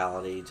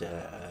potentiality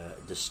to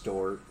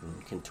distort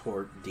and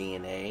contort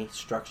DNA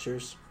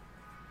structures,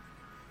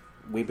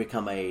 we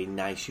become a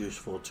nice,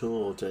 useful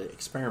tool to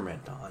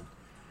experiment on.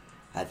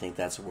 I think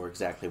that's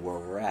exactly where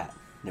we're at.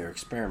 They're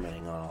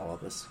experimenting on all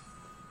of us.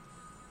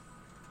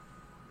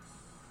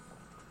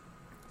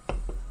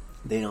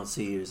 They don't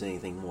see you as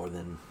anything more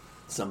than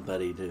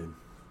somebody to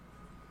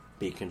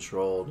be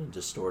controlled and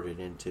distorted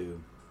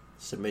into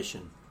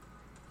submission.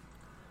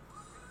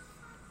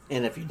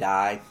 And if you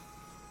die,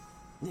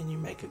 then you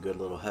make a good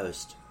little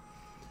host.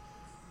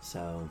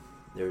 So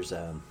there's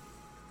a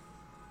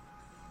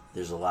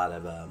lot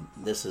of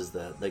this is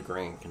the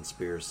grand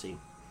conspiracy,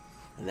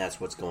 and that's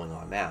what's going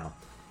on now.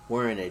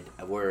 We're in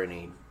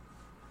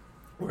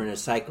a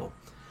cycle.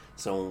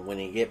 So when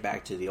you get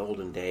back to the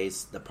olden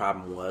days, the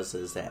problem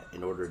is that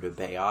in order to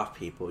pay off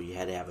people, you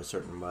had to have a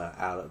certain amount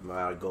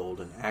of gold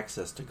and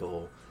access to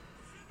gold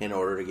in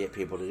order to get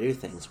people to do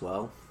things.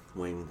 Well,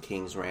 when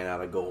kings ran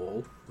out of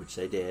gold, which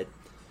they did,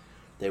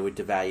 they would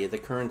devalue the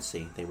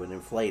currency. They would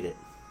inflate it.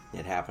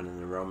 It happened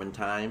in the Roman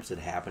times. It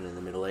happened in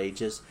the Middle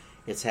Ages.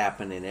 It's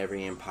happened in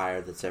every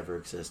empire that's ever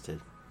existed.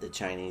 The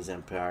Chinese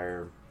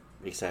Empire,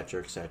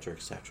 etc., etc.,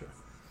 etc.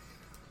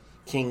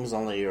 Kings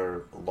only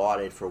are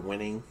lauded for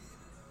winning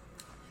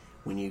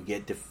when you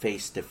get to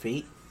face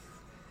defeat,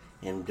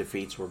 and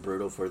defeats were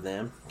brutal for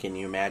them. Can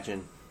you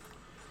imagine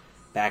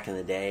back in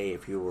the day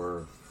if you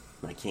were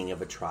a king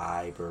of a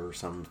tribe or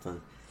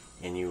something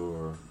and you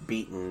were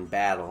beaten in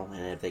battle,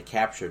 and if they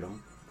captured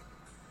them,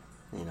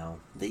 you know,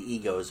 the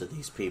egos of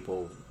these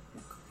people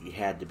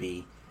had to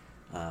be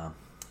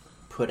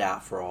put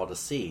out for all to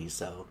see.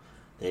 So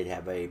they'd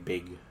have a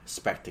big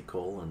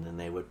spectacle, and then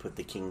they would put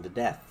the king to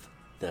death,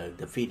 the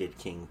defeated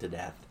king to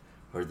death,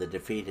 or the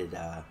defeated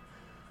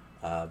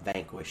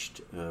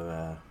vanquished,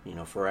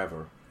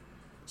 forever.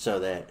 So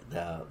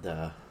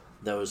that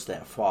those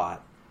that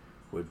fought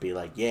would be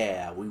like,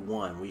 yeah, we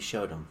won, we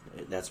showed them.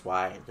 That's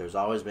why there's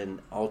always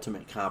been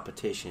ultimate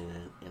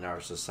competition in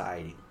our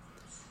society.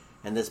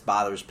 And this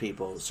bothers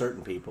people,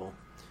 certain people,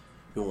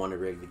 who want to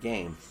rig the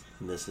game.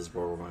 And this is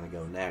where we're going to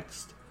go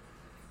next.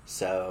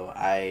 So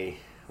I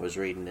was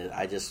reading it.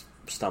 I just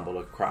stumbled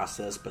across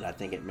this, but I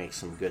think it makes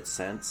some good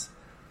sense.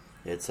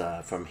 It's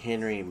from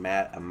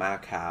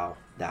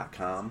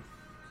HenryMakow.com.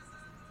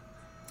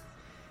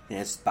 And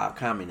it's about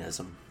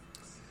communism.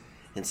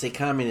 And see,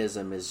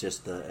 communism is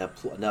just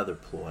another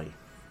ploy.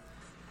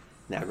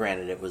 Now,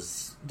 granted, it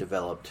was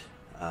developed,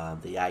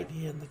 the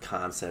idea and the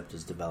concept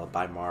is developed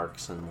by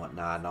Marx and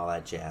whatnot and all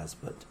that jazz,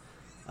 but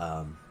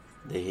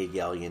the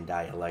Hegelian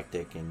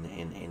dialectic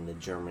and the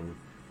German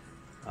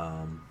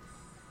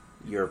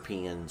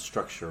European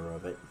structure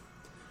of it.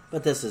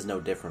 But this is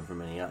no different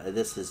from any other.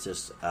 This is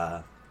just,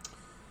 I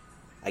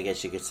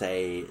guess you could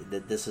say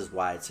that this is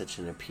why it's such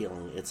an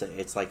appealing.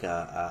 It's like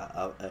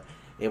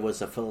it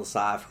was a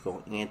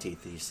philosophical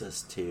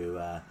antithesis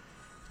to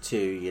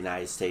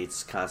United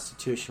States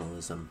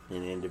constitutionalism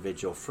and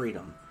individual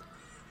freedom.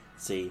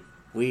 See,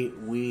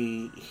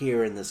 we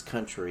here in this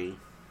country,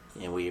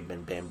 and we have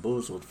been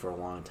bamboozled for a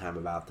long time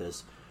about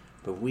this,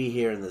 but we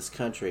here in this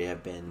country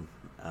have been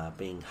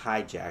being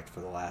hijacked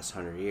for the last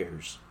 100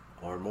 years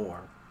or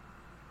more,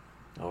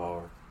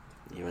 or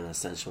even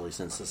essentially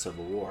since the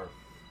Civil War.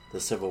 The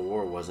Civil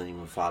War wasn't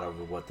even fought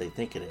over what they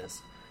think it is.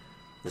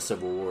 The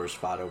Civil War is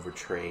fought over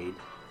trade.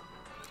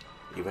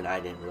 Even I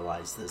didn't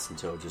realize this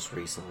until just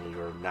recently,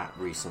 or not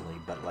recently,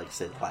 but like I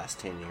said, the last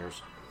 10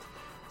 years.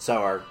 So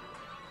our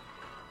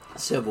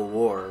Civil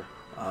War,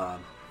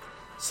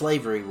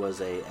 slavery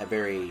was a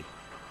very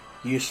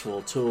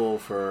useful tool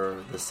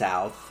for the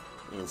South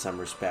in some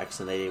respects,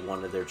 and they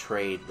wanted the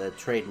trade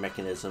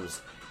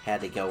mechanisms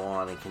had to go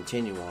on and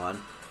continue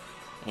on.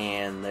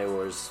 And there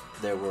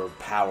were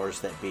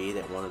powers that be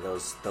that wanted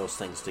those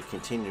things to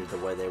continue the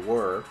way they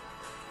were,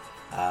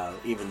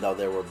 even though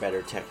there were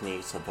better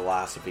techniques and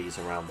philosophies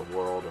around the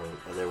world,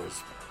 or there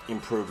was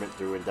improvement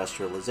through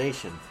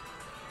industrialization.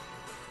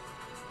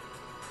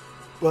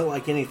 Well,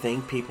 like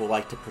anything, people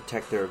like to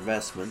protect their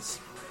investments,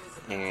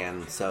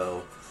 and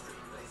so,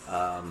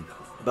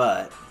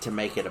 but to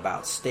make it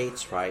about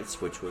states'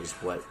 rights, which was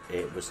what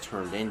it was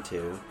turned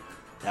into,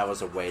 that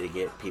was a way to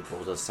get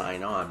people to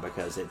sign on,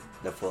 because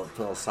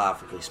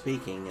philosophically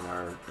speaking, in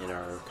our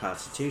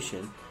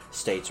Constitution,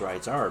 states'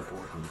 rights are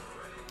important.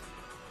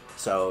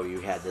 So you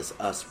had this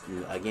us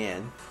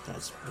again.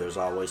 There's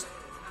always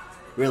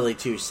really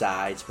two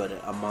sides, but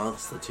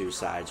amongst the two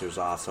sides, there's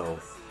also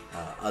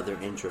other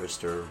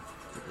interest, or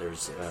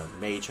there's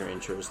major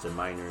interest and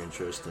minor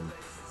interest, and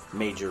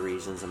major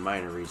reasons and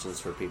minor reasons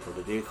for people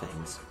to do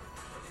things.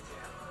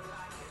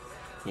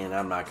 And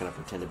I'm not going to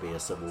pretend to be a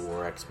Civil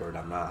War expert.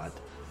 I'm not.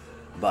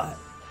 But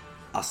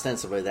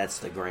ostensibly, that's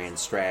the grand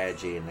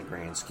strategy and the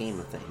grand scheme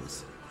of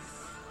things.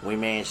 We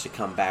managed to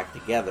come back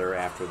together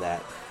after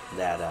that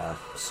that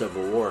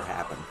Civil War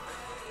happened.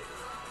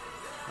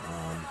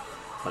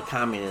 But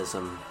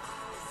communism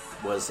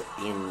was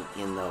in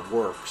the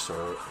works,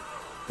 or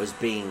was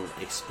being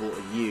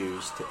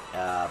used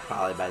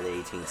probably by the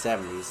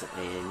 1870s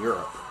in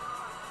Europe.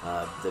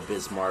 The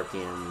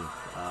Bismarckian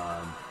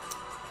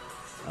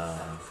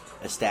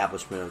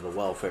establishment of the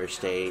welfare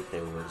state.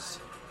 There was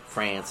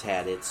France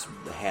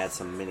had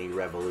some mini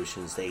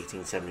revolutions. The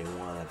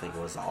 1871, I think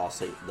it was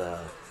also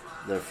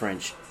the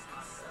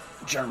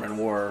French-German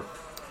War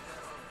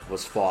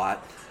was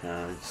fought.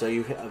 So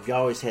you've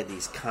always had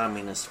these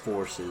communist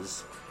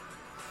forces.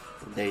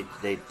 They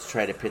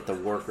try to pit the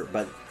worker,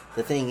 but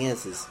the thing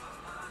is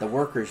the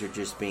workers are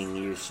just being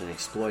used and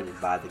exploited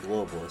by the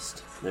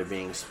globalists. They're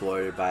being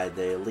exploited by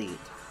the elite.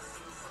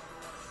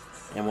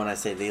 And when I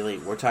say the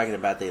elite, we're talking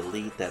about the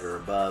elite that are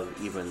above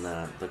even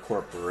the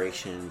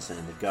corporations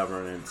and the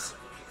governments.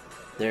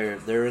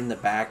 They're in the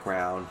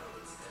background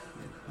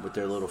with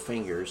their little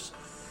fingers,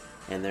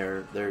 and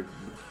they're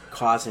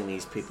causing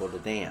these people to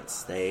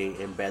dance. They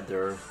embed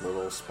their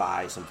little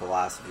spies and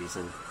philosophies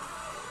and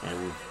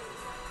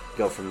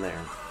go from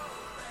there.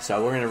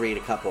 So we're going to read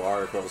a couple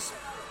articles.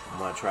 I'm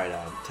going to try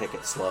to take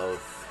it slow.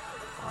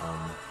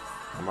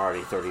 I'm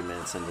already 35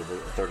 minutes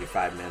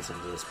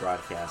into this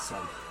broadcast. So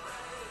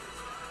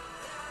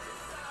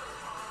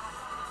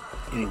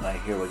anyway,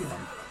 here we go.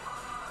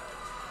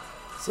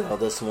 So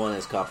this one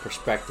is called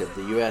Perspective.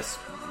 The U.S.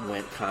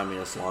 went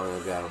communist long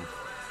ago.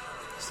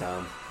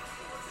 So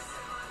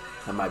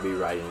I might be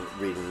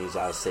reading these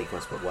out of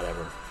sequence, but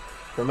whatever.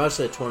 For most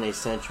of the 20th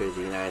century,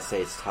 the United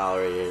States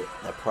tolerated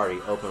a party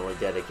openly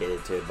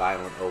dedicated to a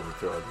violent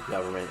overthrow of the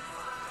government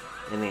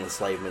and the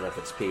enslavement of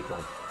its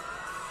people.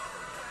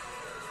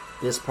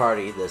 This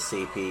party, the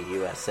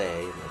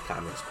CPUSA, the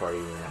Communist Party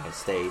of the United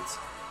States,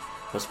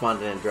 was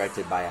funded and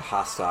directed by a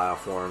hostile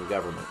foreign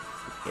government.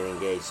 It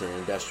engaged in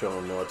industrial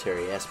and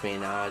military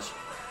espionage,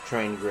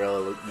 trained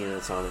guerrilla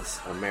units on its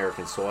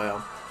American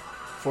soil,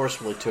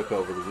 forcibly took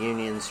over the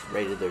unions,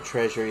 raided their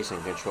treasuries,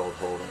 and controlled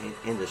whole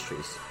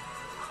industries.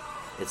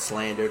 It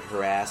slandered,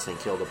 harassed, and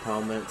killed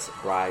opponents,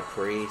 bribed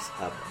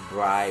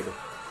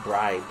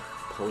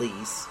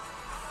police,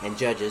 and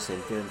judges,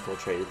 and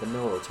infiltrated the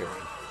military.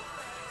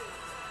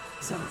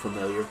 Sound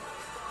familiar?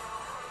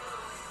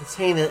 Its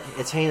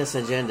heinous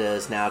agenda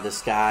is now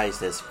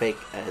disguised as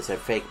a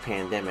fake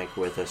pandemic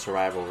with a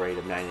survival rate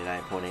of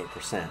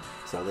 99.8%.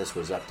 So this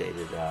was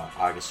updated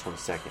August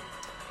 22nd.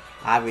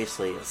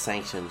 Obviously, it's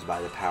sanctioned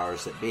by the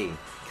powers that be.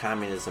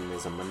 Communism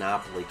is a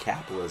monopoly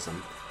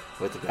capitalism,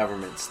 with the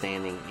government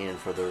standing in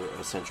for the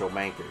central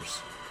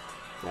bankers,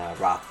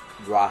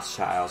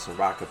 Rothschilds and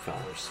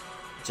Rockefellers.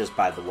 Just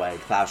by the way,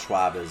 Klaus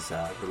Schwab is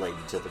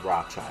related to the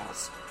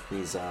Rothschilds.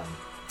 He's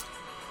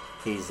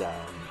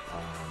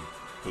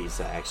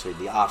actually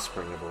the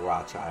offspring of a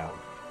Rothschild.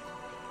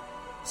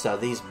 So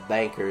these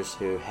bankers,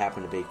 who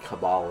happen to be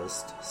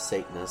Kabbalists,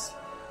 Satanists,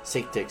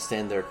 seek to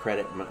extend their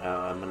credit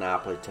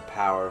monopoly to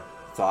power,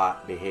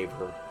 thought,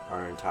 behavior,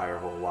 our entire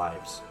whole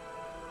lives.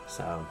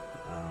 So,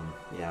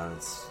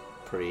 it's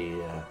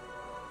pretty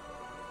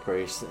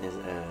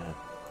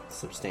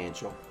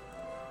substantial.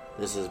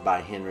 This is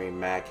by Henry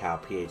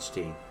Makow,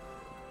 PhD.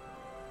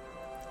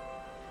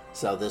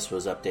 So this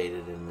was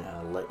updated in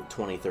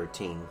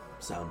 2013.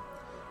 So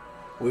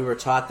we were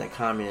taught that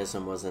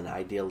communism was an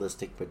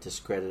idealistic but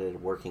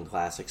discredited working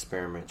class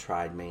experiment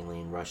tried mainly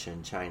in Russia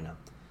and China.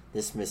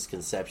 This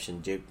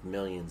misconception duped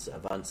millions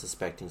of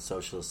unsuspecting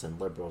socialists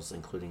and liberals,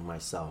 including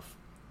myself.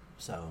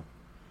 So,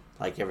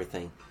 like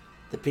everything,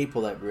 the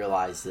people that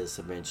realize this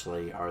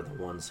eventually are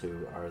the ones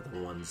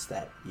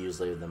that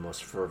usually are the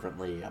most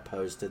fervently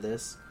opposed to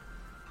this.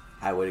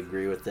 I would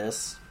agree with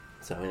this.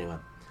 So anyway,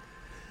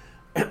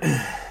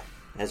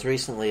 as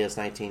recently as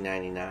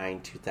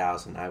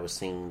 1999-2000, I was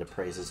singing the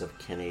praises of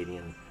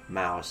Canadian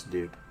Maoist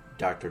dupe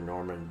Dr.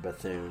 Norman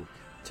Bethune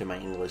to my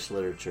English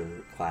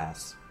literature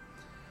class.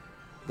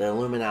 The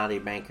Illuminati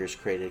bankers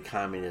created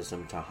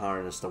communism to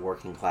harness the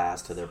working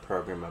class to their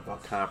program of a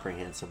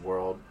comprehensive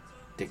world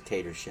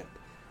dictatorship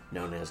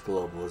known as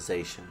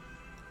globalization.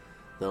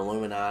 The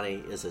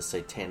Illuminati is a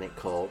satanic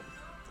cult,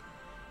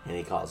 and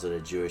he calls it a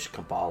Jewish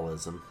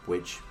Kabbalism,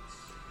 which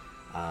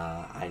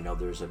I know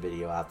there's a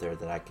video out there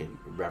that I could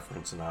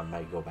reference, and I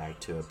might go back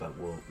to it, but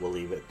we'll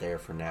leave it there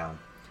for now.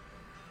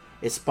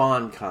 It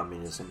spawned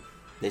communism.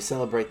 They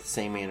celebrate the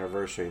same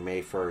anniversary,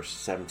 May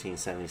 1st,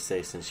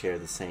 1776, and share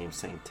the same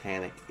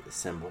satanic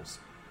symbols.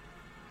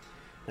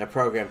 That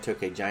program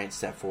took a giant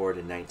step forward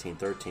in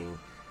 1913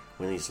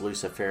 when these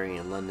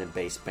Luciferian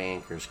London-based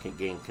bankers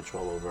gained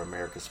control over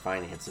America's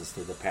finances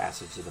through the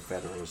passage of the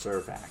Federal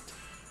Reserve Act.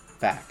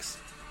 Facts.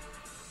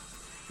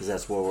 Because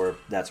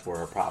that's where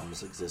our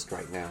problems exist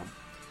right now.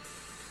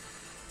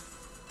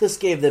 This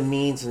gave them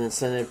means and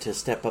incentive to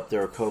step up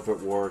their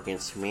covert war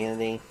against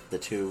humanity. The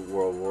two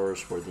world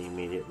wars were the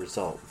immediate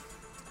result.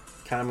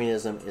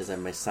 Communism is a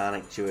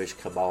Masonic Jewish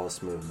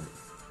Kabbalist movement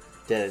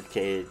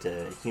dedicated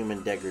to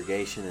human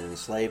degradation and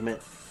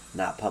enslavement,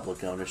 not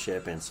public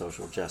ownership and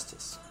social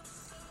justice.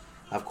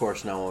 Of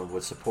course, no one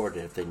would support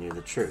it if they knew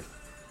the truth.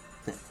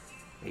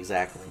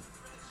 exactly.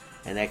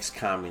 An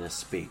ex-communist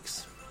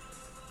speaks.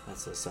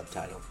 That's the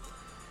subtitle.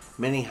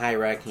 Many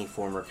high-ranking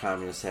former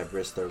communists have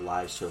risked their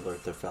lives to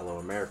alert their fellow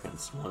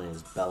Americans. One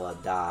is Bella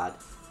Dodd,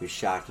 whose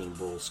shocking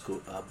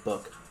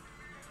book,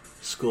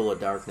 School of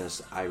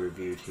Darkness, I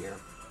reviewed here.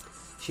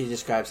 She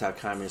describes how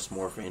communists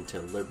morph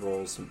into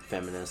liberals, and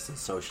feminists, and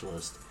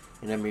socialists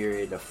in a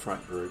myriad of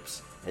front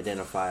groups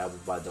identifiable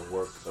by the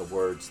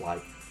words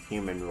like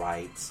human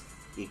rights,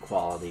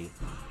 equality,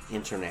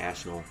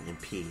 international,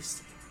 and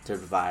peace to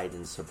divide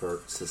and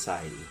subvert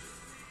society.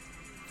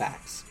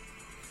 Facts.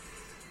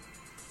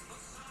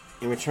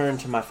 In Return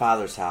to My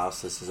Father's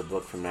House, this is a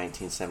book from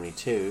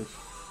 1972,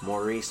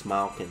 Maurice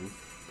Malkin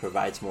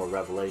provides more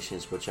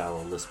revelations which I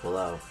will list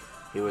below.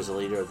 He was a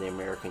leader of the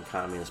American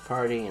Communist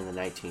Party in the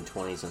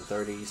 1920s and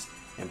 30s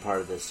and part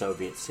of the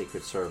Soviet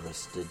Secret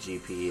Service, the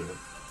GPU.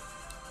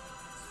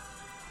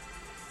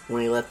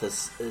 When he left the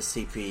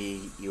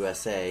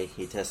CPUSA,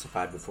 he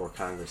testified before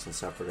Congress and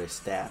suffered a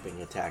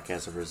stabbing attack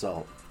as a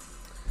result.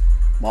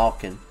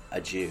 Malkin, a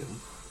Jew,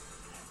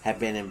 had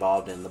been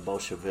involved in the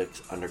Bolshevik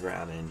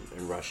underground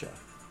in Russia.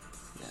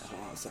 Yeah,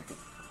 hold on a second.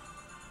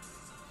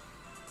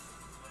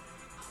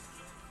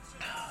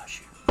 Oh,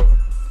 shoot.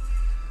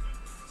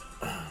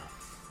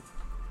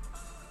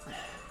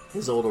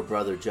 His older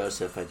brother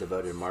Joseph, a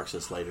devoted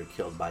Marxist later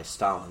killed by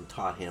Stalin,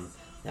 taught him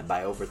that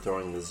by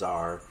overthrowing the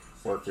Tsar,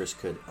 workers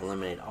could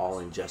eliminate all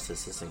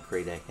injustices and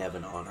create a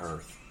heaven on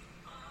earth.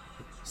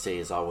 See,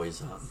 it's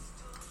always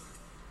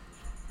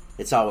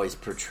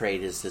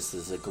portrayed as this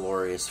is a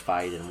glorious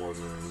fight and we're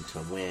going to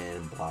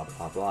win, blah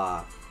blah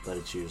blah. But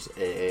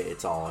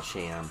it's all a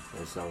sham.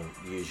 There's no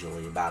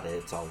usually about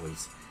it.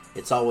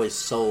 It's always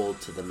sold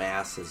to the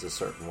masses a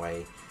certain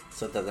way,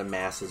 so that the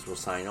masses will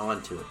sign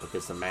on to it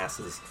because the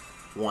masses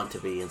want to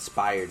be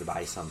inspired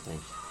by something.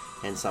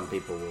 And some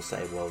people will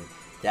say, well,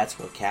 that's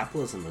what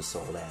capitalism is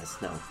sold as.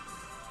 No.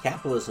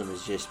 Capitalism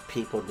is just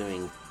people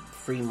doing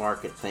free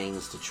market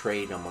things to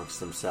trade amongst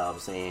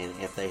themselves, and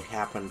if they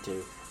happen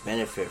to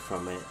benefit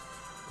from it,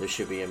 there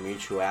should be a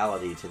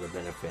mutuality to the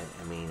benefit.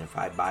 I mean, if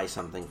I buy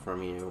something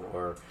from you,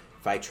 or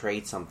if I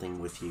trade something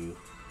with you,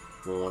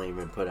 we won't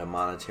even put a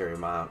monetary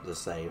amount to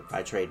say, if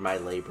I trade my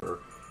labor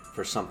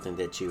for something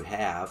that you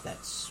have,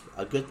 that's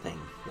a good thing.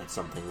 That's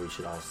something we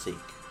should all seek.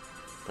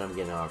 But I'm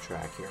getting off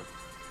track here.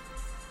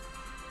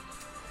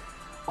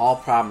 All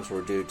problems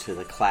were due to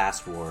the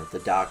class war. The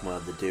dogma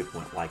of the Duke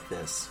went like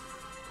this.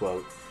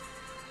 Quote,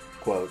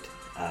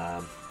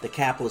 the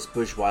capitalist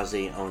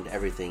bourgeoisie owned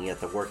everything, yet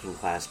the working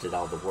class did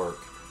all the work.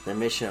 The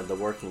mission of the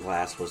working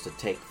class was to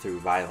take through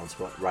violence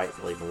what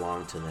rightfully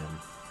belonged to them.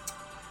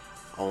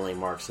 Only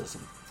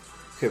Marxism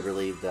could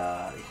relieve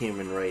the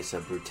human race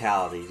of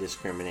brutality,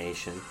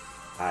 discrimination,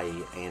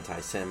 i.e.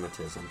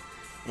 anti-Semitism,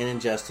 and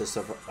injustice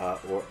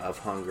of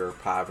hunger,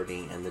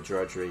 poverty, and the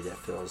drudgery that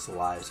fills the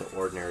lives of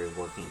ordinary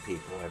working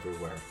people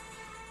everywhere.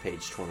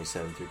 Page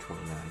 27 through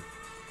 29.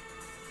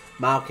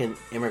 Malkin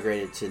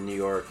immigrated to New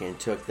York and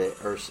took the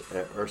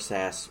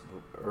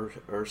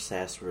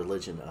ersatz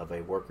religion of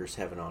a worker's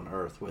heaven on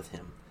earth with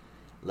him.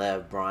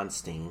 Lev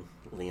Bronstein,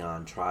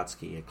 Leon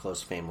Trotsky, a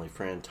close family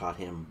friend, taught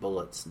him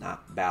bullets,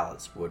 not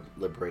ballots, would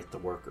liberate the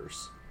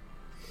workers.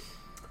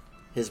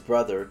 His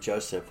brother,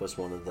 Joseph, was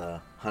one of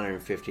the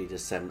 150 to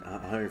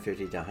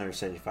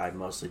 175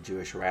 mostly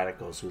Jewish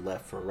radicals who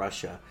left for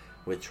Russia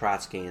with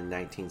Trotsky in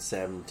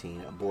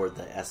 1917 aboard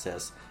the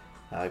SS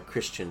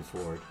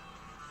Christiansford.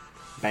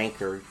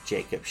 Banker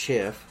Jacob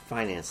Schiff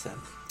financed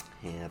them.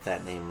 And if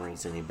that name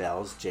rings any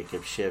bells,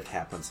 Jacob Schiff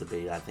happens to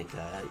be, I think,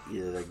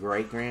 either the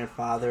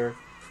great-grandfather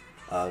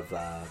of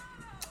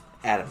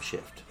Adam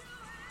Schiff.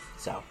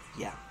 So,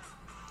 yeah.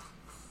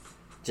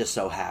 Just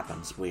so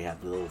happens we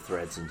have little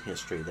threads in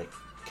history that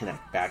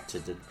connect back to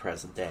the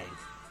present day.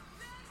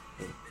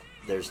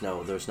 There's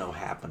no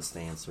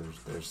happenstance.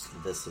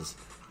 This is,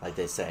 like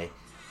they say,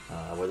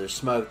 where there's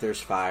smoke,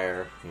 there's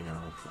fire,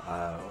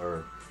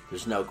 or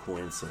there's no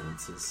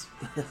coincidences.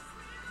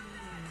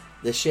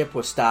 The ship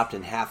was stopped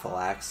in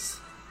Halifax,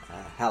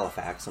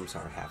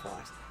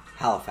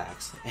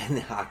 and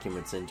the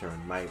occupants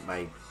interned.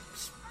 My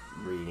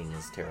reading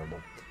is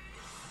terrible.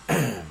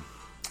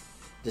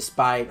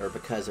 Despite or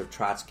because of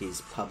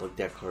Trotsky's public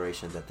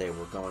declaration that they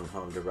were going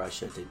home to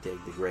Russia to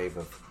dig the grave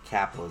of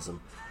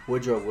capitalism,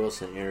 Woodrow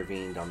Wilson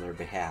intervened on their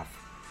behalf.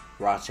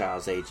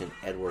 Rothschild's agent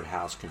Edward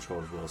House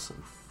controlled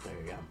Wilson. There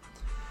you go.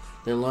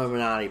 The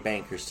Illuminati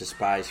bankers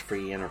despised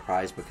free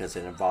enterprise because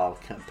it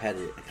involved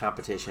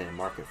competition and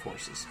market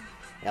forces.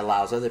 It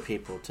allows other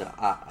people to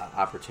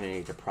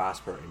opportunity to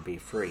prosper and be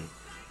free.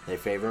 They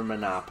favor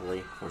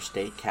monopoly or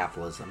state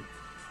capitalism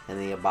and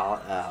the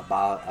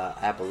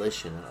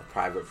abolition of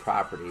private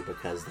property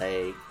because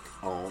they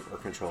own or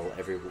control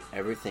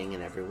everything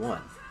and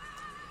everyone.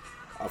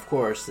 Of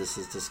course, this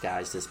is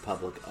disguised as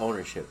public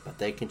ownership, but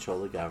they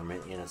control the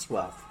government and its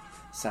wealth.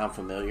 Sound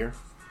familiar?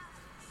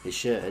 It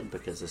should,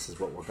 because this is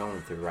what we're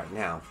going through right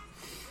now.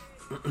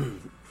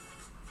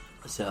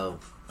 So,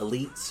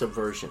 elite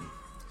subversion.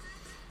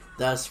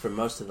 Thus, for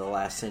most of the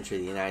last century,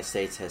 the United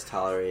States has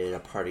tolerated a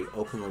party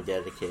openly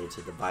dedicated to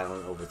the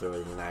violent overthrow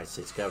of the United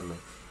States government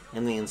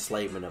and the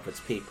enslavement of its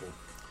people.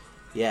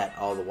 Yet,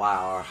 all the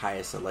while, our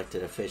highest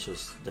elected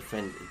officials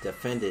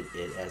defended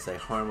it as a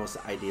harmless,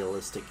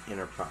 idealistic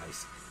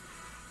enterprise.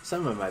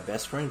 Some of my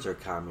best friends are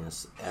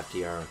communists,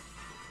 FDR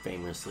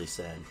famously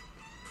said.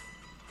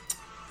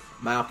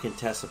 Malkin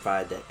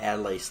testified that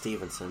Adlai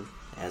Stevenson,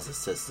 as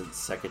Assistant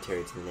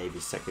Secretary to the Navy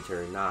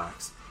Secretary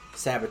Knox,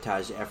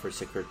 sabotaged efforts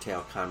to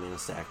curtail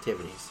communist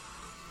activities.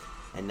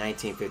 In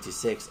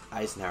 1956,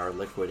 Eisenhower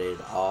liquidated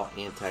all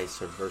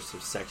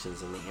anti-subversive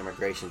sections in the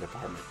Immigration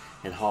Department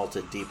and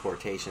halted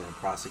deportation and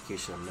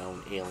prosecution of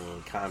known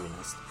alien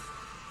communists.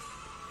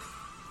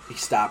 He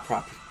stopped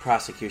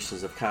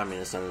prosecutions of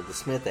communists under the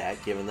Smith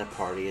Act, giving the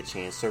party a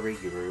chance to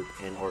regroup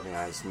and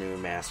organize new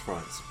mass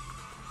fronts.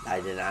 I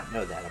did not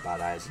know that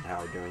about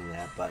Eisenhower doing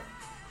that, but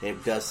it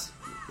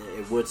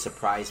would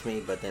surprise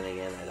me, but then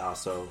again,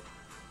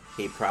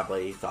 he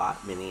probably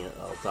thought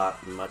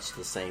much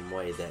the same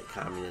way, that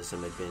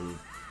communism had been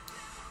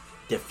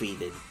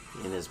defeated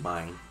in his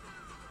mind,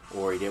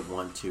 or he didn't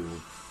want to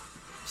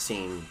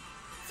seem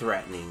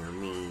threatening or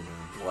mean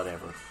or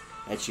whatever.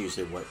 That's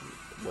usually what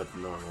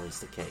normally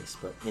is the case.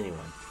 But anyway,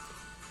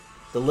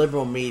 the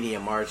liberal media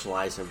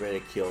marginalized and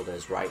ridiculed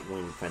as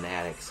right-wing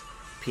fanatics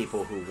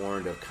people who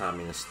warned of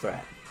communist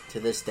threat. To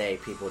this day,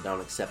 people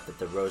don't accept that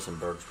the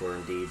Rosenbergs were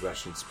indeed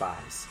Russian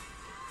spies.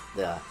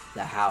 The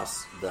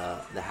House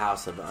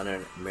of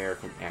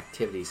Un-American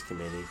Activities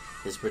Committee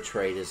is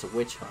portrayed as a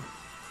witch hunt.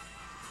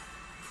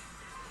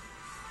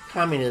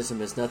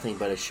 Communism is nothing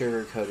but a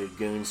sugar-coated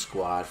goon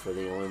squad for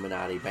the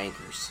Illuminati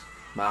bankers.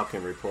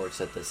 Malkin reports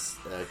that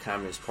the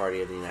Communist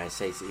Party of the United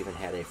States even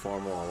had a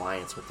formal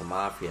alliance with the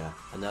Mafia,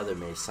 another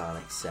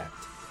Masonic sect.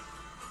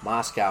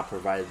 Moscow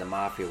provided the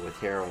Mafia with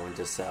heroin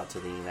to sell to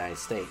the United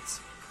States.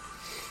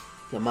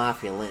 The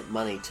Mafia lent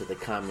money to the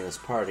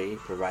Communist Party,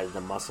 provided the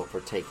muscle for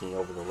taking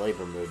over the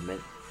labor movement,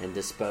 and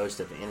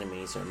disposed of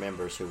enemies or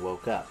members who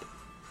woke up.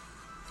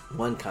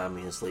 One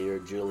communist leader,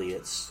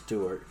 Juliet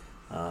Stewart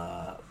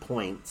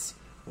Points,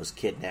 was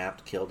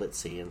kidnapped, killed at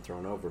sea, and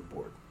thrown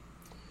overboard.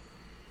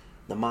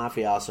 The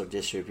Mafia also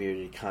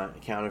distributed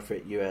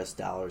counterfeit U.S.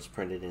 dollars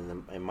printed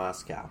in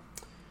Moscow.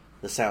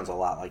 This sounds a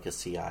lot like a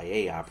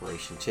CIA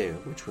operation,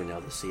 too, which we know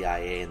the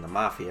CIA and the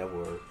Mafia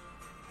were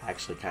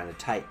actually kind of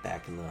tight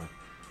back in the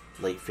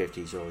late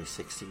 50s, early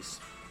 60s.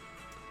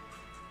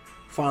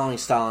 Following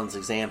Stalin's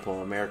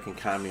example, American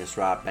communists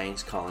robbed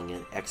banks, calling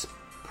it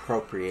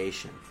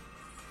expropriation.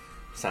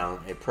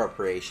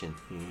 Appropriation.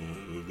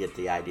 You get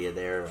the idea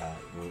there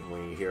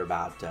when you hear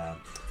about,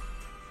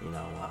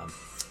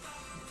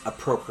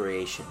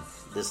 appropriation.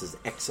 This is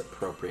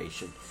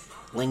expropriation.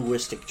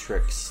 Linguistic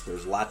tricks.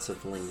 There's lots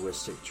of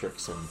linguistic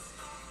tricks,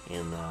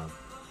 and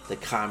the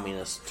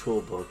communist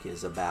toolbook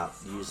is about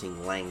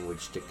using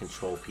language to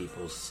control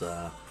people's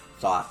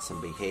thoughts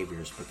and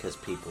behaviors, because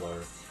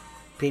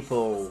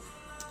people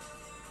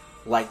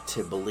like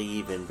to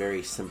believe in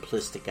very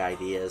simplistic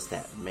ideas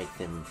that make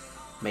them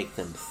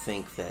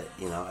think that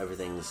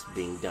everything's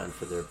being done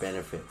for their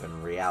benefit, but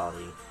in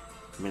reality,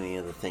 many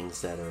of the things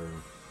that are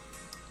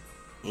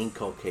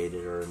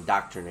inculcated or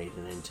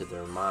indoctrinated into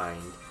their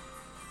mind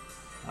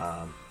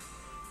are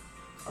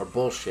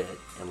bullshit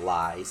and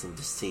lies and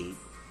deceit,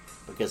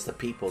 because the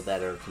people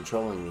that are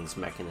controlling these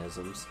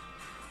mechanisms,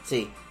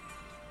 see,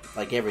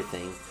 like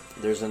everything,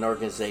 there's an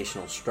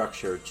organizational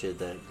structure to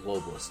the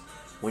globalists.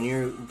 When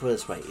you're, put it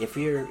this way, if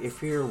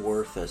you're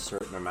worth a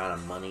certain amount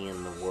of money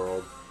in the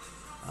world,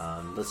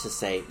 let's just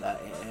say,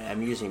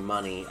 I'm using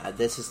money,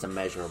 this is the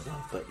measure of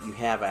wealth, but you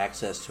have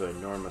access to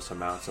enormous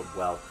amounts of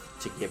wealth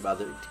to give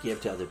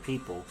to other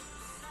people.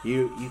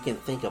 You can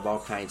think of all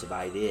kinds of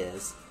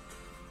ideas,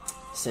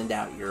 send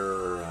out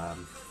your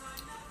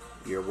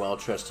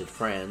well-trusted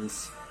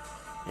friends,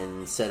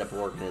 and set up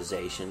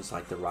organizations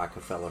like the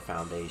Rockefeller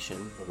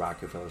Foundation. The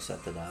Rockefeller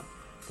set that up.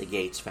 The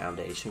Gates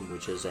Foundation,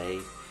 which is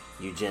a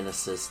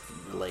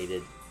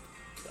eugenicist-related,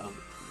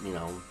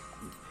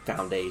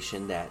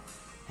 foundation that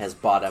has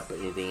bought up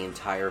the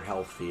entire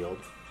health field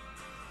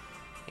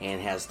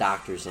and has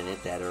doctors in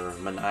it that are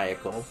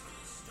maniacal.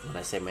 When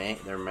I say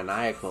they're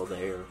maniacal,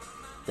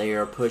 they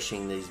are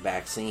pushing these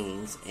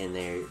vaccines, and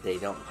they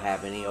don't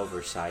have any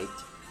oversight,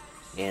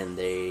 and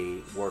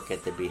they work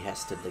at the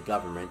behest of the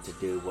government to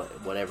do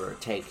whatever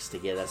it takes to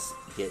get us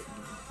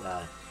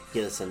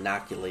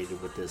inoculated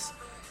with this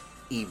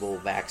evil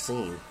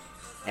vaccine.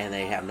 And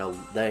they have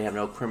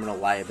no criminal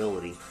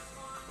liability.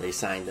 They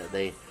signed that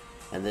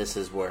and this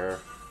is where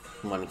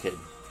one could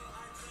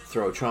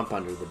throw Trump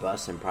under the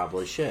bus, and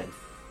probably should,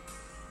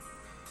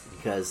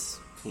 because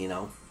he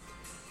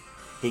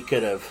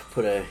could have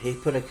put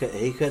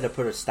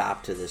a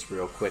stop to this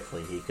real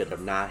quickly. He could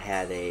have not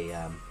had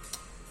a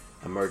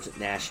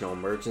national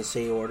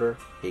emergency order.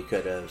 He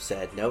could have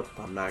said, nope,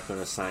 I'm not going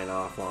to sign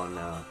off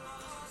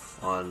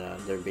on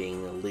there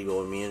being a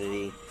legal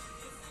immunity.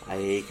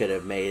 He could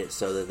have made it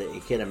so that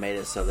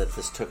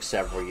this took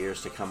several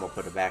years to come up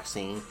with a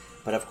vaccine.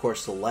 But of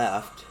course, the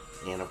left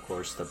and of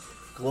course the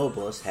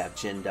globalists have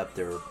ginned up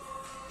their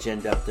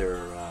ginned up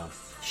their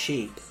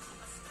sheep.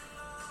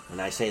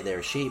 And I say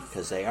they're sheep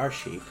because they are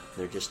sheep.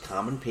 They're just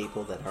common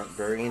people that aren't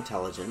very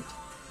intelligent,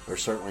 or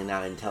certainly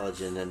not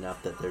intelligent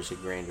enough that there's a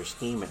grander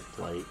scheme at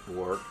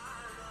work,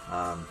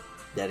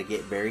 that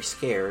get very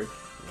scared.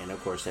 And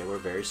of course they were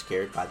very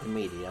scared by the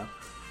media.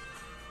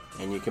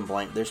 And you can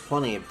blame, there's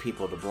plenty of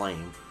people to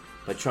blame,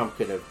 but Trump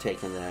could have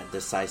taken that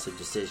decisive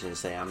decision to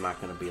say, I'm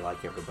not going to be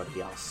like everybody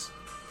else.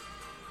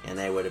 And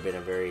they would have been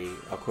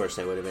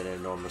they would have been an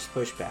enormous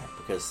pushback,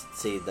 because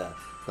see, the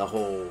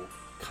whole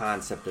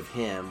concept of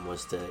him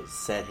was to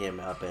set him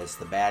up as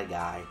the bad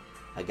guy,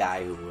 a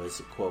guy who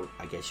was, quote,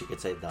 I guess you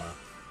could say the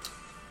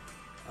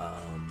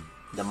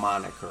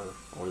moniker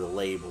or the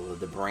label or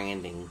the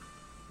branding,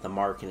 the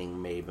marketing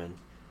maven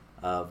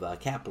of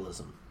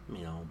capitalism,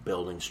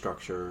 building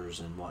structures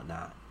and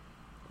whatnot.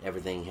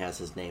 Everything has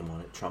his name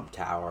on it: Trump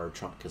Tower,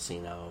 Trump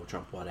Casino,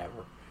 Trump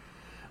whatever.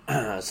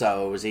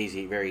 So it was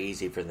very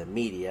easy for the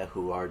media,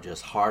 who are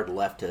just hard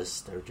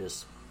leftists.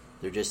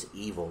 They're just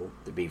evil,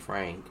 to be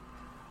frank.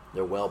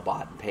 They're well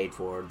bought and paid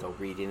for. They'll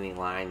read any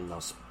line and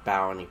they'll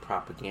spout any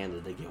propaganda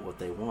to get what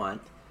they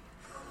want.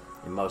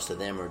 And most of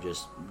them are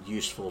just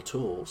useful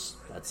tools.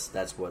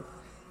 That's what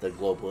the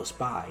globalists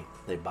buy.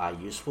 They buy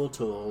useful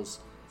tools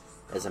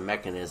as a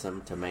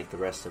mechanism to make the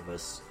rest of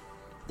us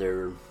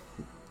their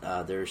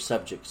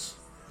subjects,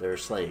 their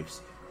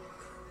slaves.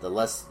 The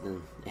less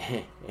than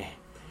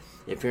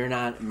if you're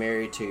not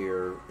married to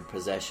your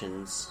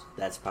possessions,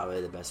 that's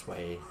probably the best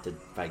way to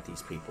fight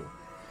these people.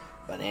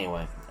 But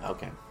anyway,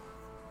 okay.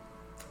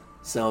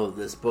 So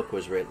this book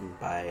was written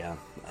by,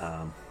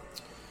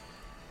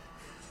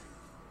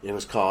 it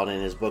was called,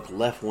 in his book,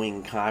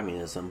 Left-Wing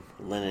Communism,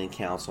 Lenin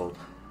counseled,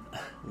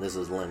 this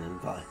is Lenin,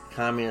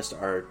 communists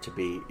are to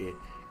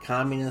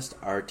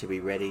be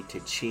ready to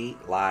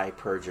cheat, lie,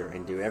 perjure,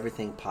 and do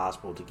everything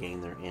possible to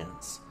gain their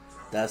ends.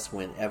 Thus,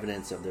 when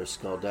evidence of their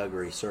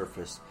skullduggery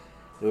surfaced,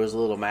 it was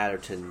little matter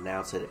to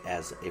denounce it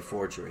as a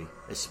forgery,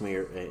 a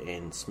smear,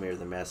 and smear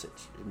the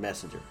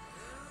messenger.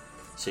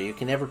 So you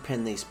can never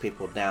pin these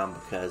people down,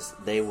 because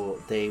they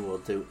will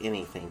do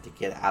anything to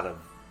get out of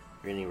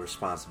any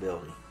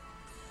responsibility.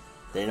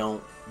 They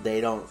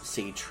don't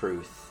see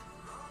truth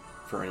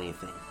for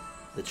anything.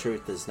 The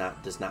truth does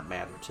not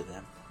matter to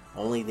them.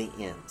 Only the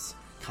ends.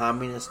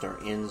 Communists are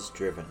ends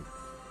driven,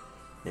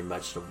 in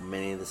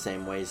many of the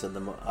same ways of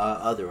the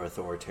other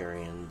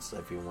authoritarians.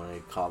 If you want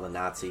to call the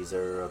Nazis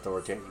or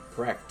authoritarian,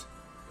 correct,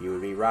 you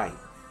would be right.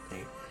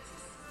 Okay?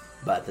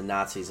 But the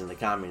Nazis and the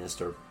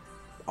communists are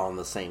on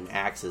the same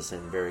axis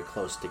and very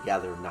close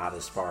together, not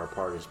as far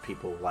apart as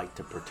people like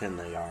to pretend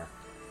they are.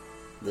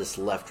 This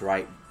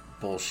left-right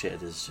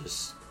bullshit is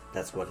just,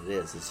 that's what it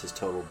is. It's just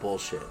total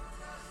bullshit.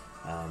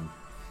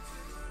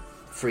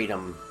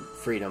 Freedom,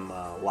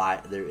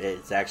 lie.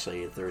 It's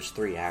actually, there's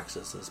three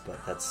axes,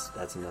 but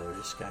that's another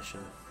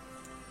discussion.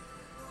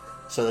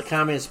 So the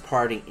Communist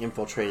Party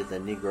infiltrated the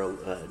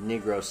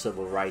Negro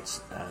civil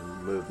rights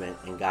movement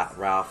and got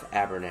Ralph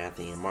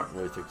Abernathy and Martin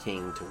Luther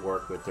King to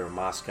work with their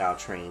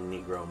Moscow-trained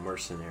Negro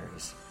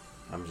mercenaries.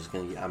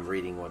 I'm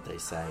reading what they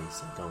say,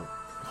 so don't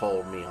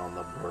hold me on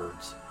the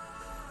words.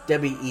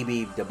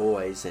 W.E.B. Du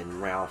Bois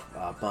and Ralph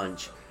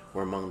Bunche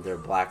were among their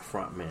black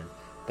frontmen,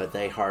 but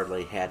they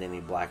hardly had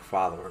any black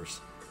followers.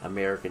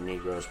 American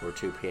Negroes were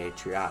too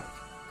patriotic.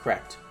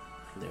 Correct.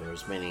 There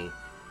was many,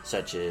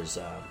 such as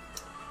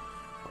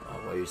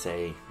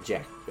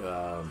Jack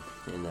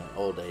in the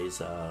old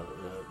days,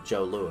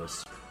 Joe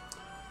Louis.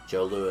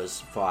 Joe Louis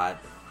fought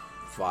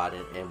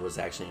and was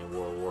actually in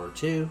World War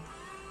II.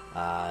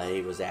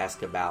 He was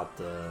asked about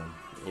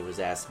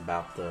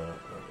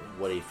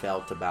what he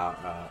felt about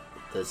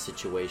the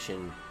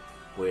situation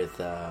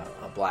with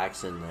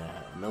blacks in the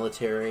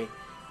military,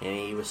 and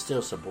he was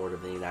still supportive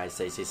of the United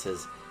States. He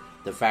says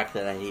the fact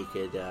that he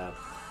could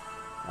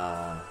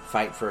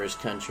fight for his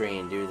country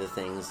and do the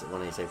things,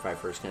 when they say fight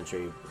for his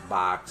country,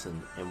 box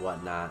and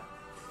whatnot,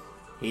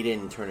 he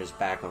didn't turn his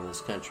back on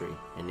this country,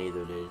 and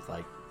neither did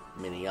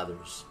many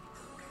others,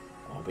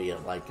 albeit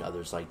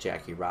others like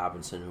Jackie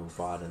Robinson, who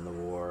fought in the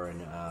war,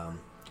 and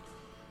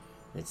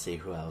let's see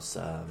who else,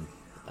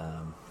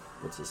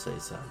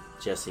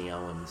 Jesse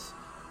Owens.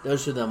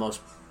 Those are the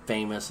most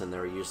famous, and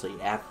they're usually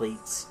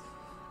athletes.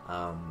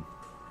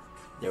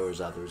 There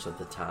was others at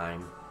the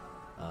time.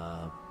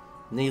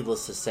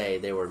 Needless to say,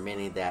 there were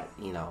many that,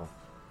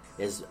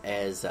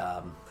 as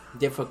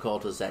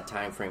difficult as that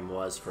time frame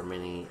was for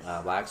many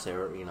blacks, there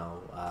were,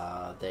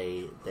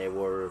 they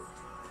were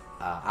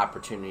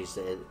opportunities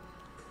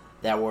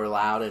that were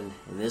allowed in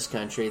this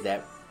country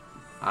that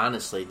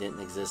honestly didn't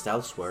exist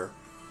elsewhere,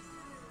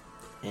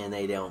 and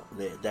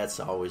that's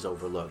always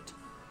overlooked.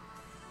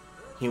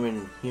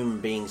 Human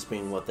beings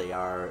being what they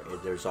are,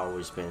 there's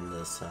always been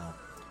this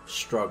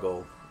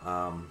struggle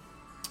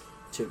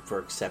for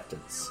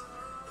acceptance.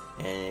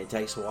 And it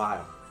takes a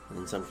while.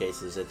 In some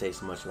cases, it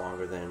takes much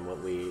longer than what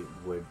we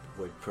would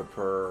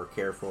prefer or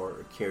care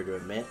to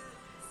admit.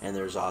 And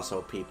there's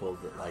also people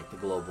that, like the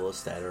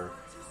globalists,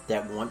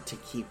 that want to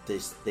keep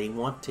this. They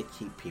want to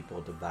keep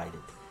people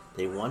divided.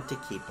 They want to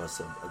keep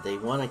us. They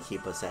want to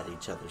keep us at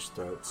each other's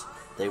throats.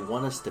 They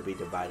want us to be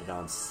divided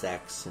on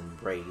sex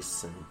and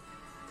race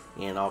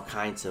and all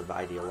kinds of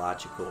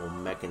ideological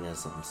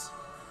mechanisms.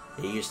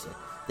 They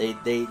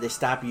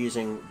stop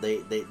using.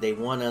 They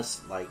want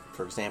us, like,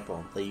 for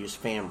example, they use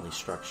family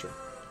structure,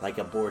 like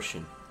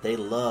abortion. They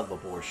love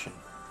abortion.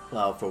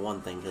 Well, for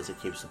one thing, because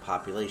it keeps the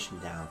population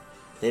down.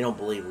 They don't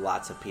believe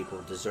lots of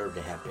people deserve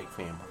to have big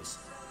families.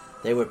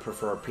 They would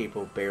prefer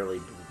people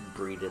barely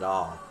breed at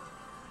all.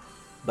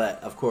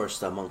 But, of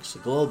course, amongst the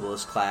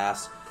globalist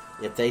class,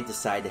 if they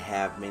decide to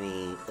have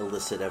many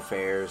illicit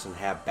affairs and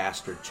have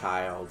bastard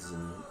childs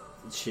and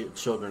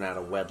children out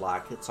of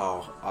wedlock, it's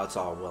all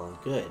well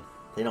and good.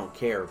 They don't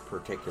care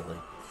particularly.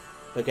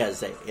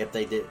 Because if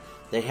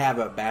they have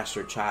a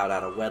bastard child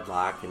out of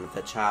wedlock, and if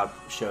that child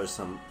shows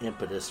some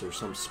impetus or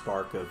some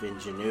spark of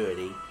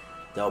ingenuity,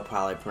 they'll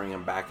probably bring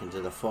them back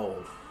into the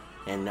fold.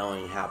 And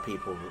knowing how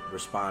people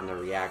respond and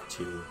react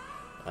to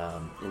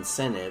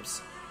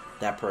incentives,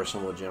 that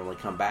person will generally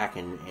come back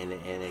and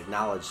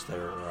acknowledge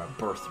their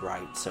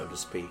birthright, so to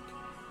speak,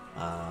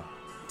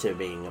 to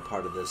being a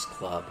part of this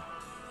club.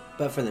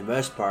 But for the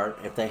most part,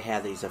 if they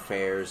have these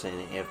affairs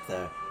and if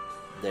the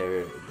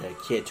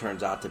kid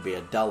turns out to be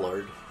a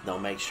dullard, they'll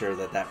make sure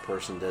that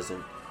person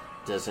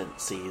doesn't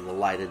see the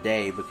light of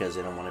day, because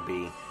they don't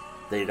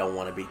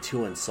want to be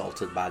too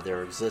insulted by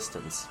their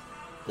existence.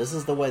 This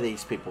is the way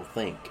these people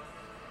think.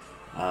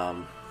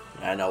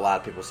 I know a lot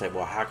of people say,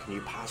 well, how can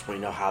you possibly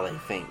know how they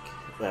think?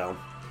 Well,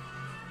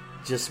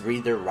 just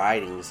read their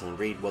writings and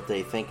read what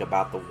they think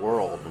about the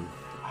world and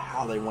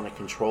how they want to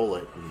control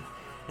it,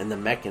 and the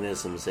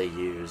mechanisms they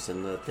use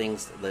and the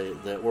things,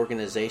 the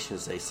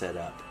organizations they set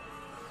up.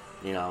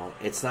 You know,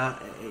 it's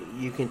not.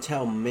 You can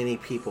tell many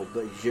people,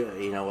 but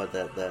you know what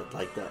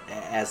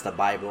as the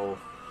Bible,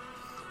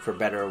 for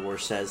better or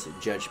worse, says,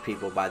 judge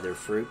people by their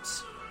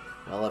fruits.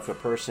 Well, if a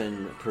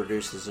person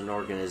produces an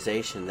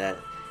organization that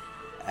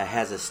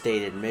has a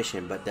stated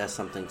mission but does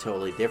something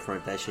totally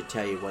different, that should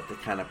tell you what the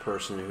kind of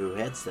person who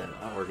heads the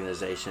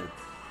organization.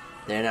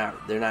 They're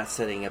not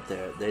setting up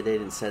they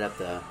didn't set up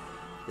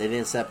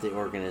the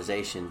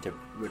organization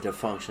to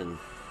function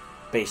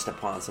based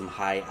upon some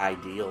high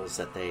ideals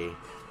that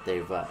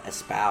they've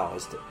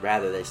espoused.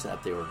 Rather, they set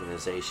up the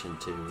organization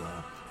to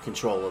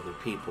control other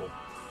people,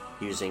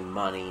 using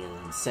money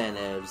and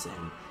incentives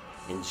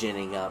and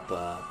ginning up,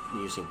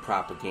 using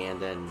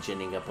propaganda and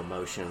ginning up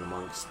emotion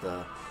amongst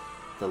the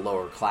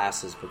lower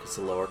classes, because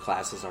the lower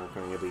classes aren't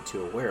going to be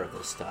too aware of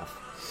this stuff.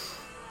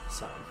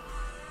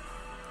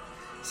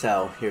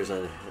 So here's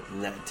to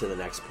the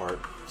next part.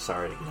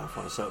 Sorry to get off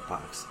on a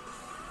soapbox.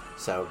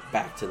 So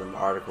back to the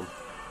article.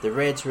 The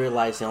Reds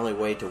realize the only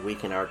way to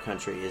weaken our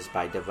country is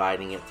by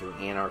dividing it through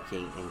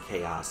anarchy and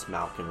chaos,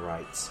 Malkin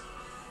writes.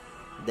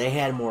 They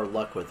had more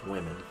luck with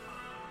women.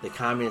 The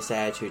communist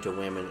attitude to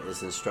women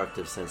is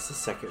instructive, since the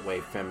second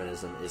wave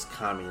feminism is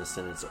communist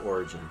in its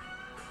origin.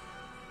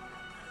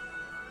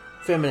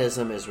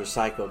 Feminism is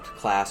recycled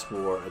class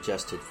war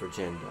adjusted for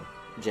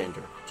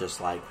gender, just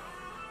like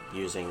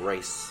using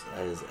race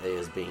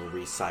as being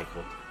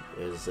recycled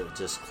is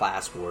just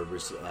class war.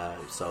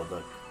 So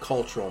the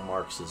cultural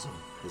Marxism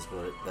is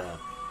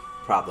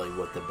probably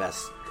what the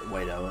best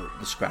way to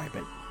describe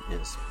it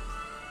is.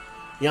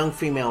 Young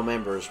female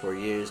members were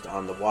used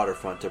on the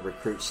waterfront to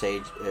recruit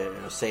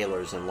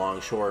sailors and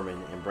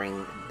longshoremen and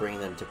bring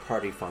them to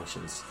party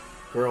functions.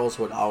 Girls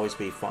would always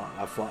be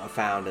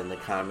found in the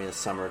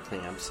communist summer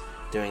camps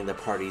doing the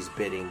party's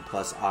bidding,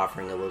 plus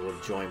offering a little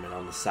enjoyment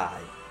on the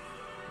side.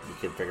 You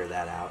can figure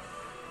that out.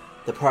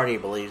 The party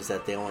believes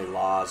that the only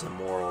laws and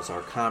morals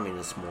are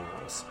communist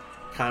morals.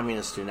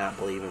 Communists do not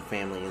believe in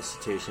family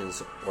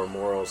institutions or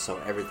morals, so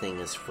everything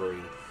is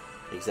free.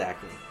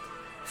 Exactly.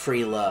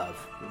 Free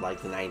love,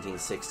 like the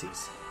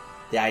 1960s.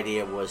 The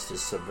idea was to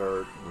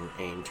subvert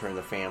and turn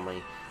the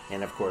family,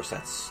 and of course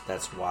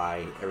that's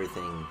why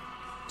everything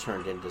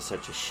turned into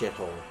such a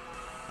shithole.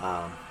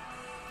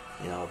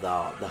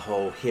 The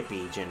whole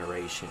hippie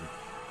generation.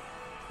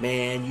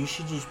 Man, you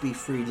should just be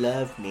free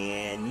love,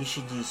 man. You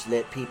should just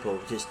let people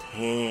just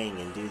hang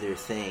and do their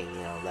thing.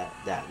 You know,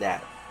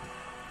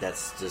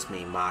 that's just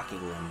me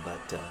mocking them,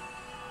 but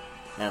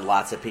and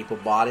lots of people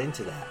bought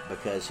into that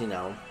because, you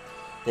know,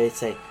 they'd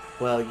say,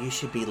 well, you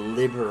should be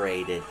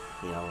liberated.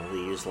 You know, they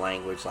use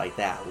language like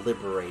that,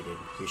 liberated.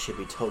 You should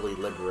be totally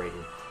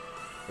liberated.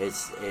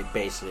 It's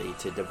basically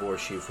to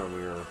divorce you from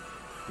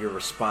your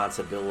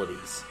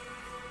responsibilities.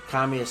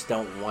 Communists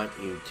don't want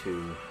you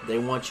to. They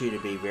want you to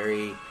be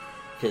very,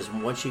 because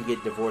once you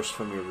get divorced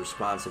from your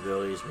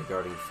responsibilities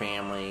regarding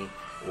family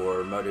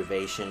or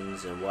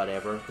motivations and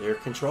whatever, they're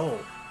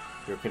controlled.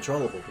 You're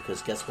controllable,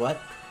 because guess what?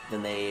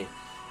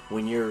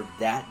 When you're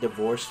that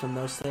divorced from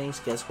those things,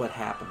 guess what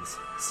happens?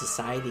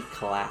 Society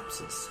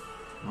collapses.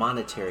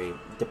 Monetary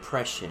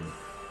depression.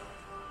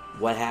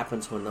 What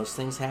happens when those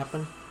things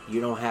happen? You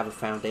don't have a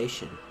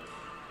foundation.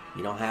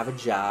 You don't have a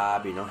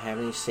job. You don't have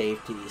any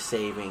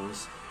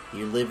savings.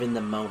 You live in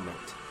the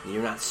moment.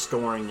 You're not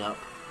storing up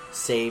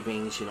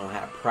savings. You don't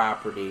have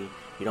property.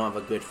 you don't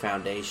have a good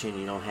foundation,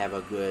 you don't have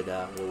a good,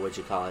 a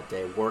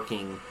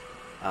working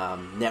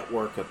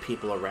network of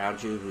people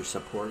around you who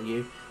support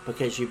you,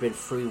 because you've been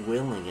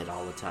freewheeling it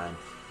all the time.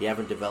 You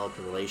haven't developed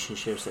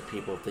relationships that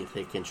people think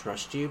they can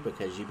trust you,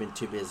 because you've been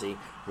too busy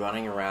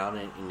running around,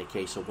 in the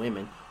case of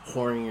women,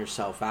 whoring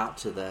yourself out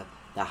to the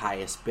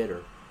highest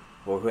bidder,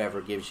 or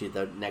whoever gives you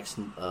the next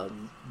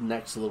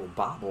little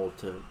bauble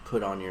to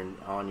put on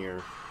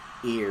your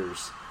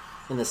ears.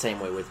 In the same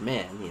way with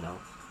men,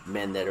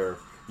 men that are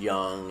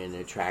young and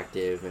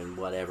attractive and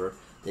whatever,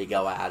 they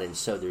go out and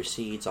sow their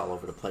seeds all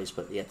over the place,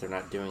 but yet they're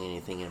not doing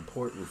anything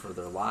important for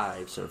their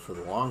lives or for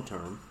the long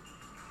term.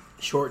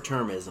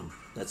 Short-termism,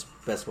 that's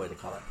the best way to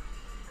call it.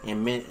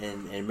 And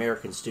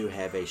Americans do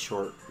have a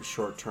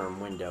short-term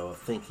window of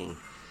thinking,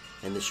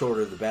 and the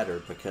shorter the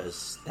better,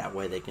 because that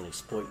way they can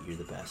exploit you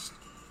the best.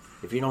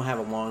 If you don't have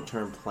a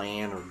long-term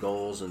plan or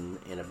goals and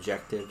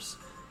objectives,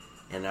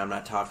 and I'm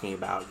not talking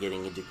about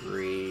getting a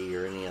degree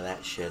or any of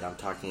that shit, I'm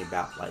talking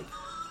about like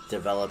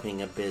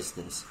developing a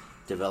business,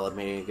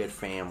 developing a good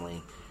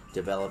family,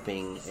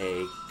 developing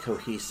a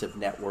cohesive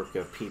network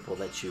of people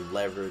that you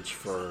leverage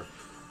for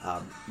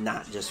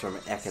not just from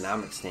an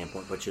economic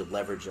standpoint, but you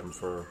leverage them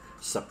for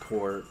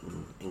support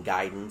and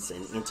guidance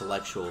and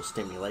intellectual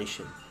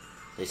stimulation.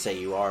 They say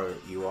you are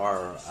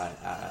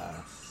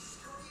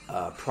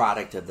a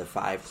product of the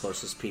 5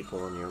 closest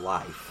people in your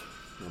life.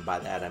 And by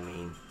that I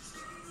mean,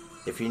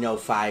 if you know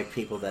 5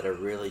 people that are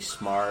really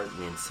smart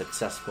and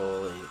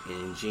successful and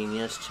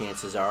ingenious,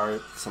 chances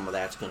are some of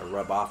that's going to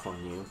rub off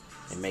on you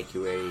and make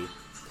you a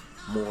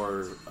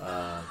more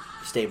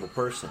stable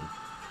person.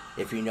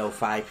 If you know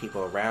 5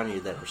 people around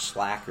you that are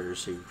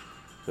slackers who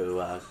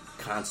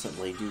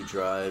constantly do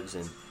drugs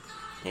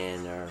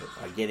and are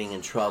getting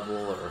in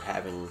trouble or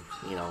having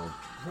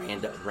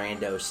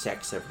rando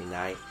sex every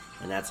night,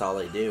 and that's all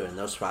they do, and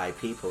those 5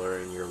 people are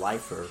in your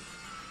life for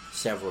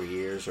several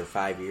years or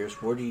 5 years,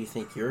 where do you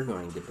think you're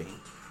going to be?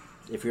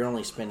 If you're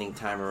only spending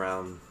time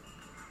around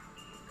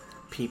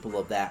people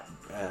of that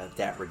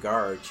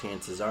regard,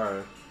 chances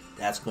are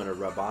that's going to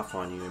rub off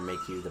on you and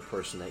make you the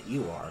person that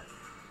you are.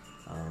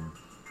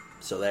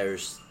 So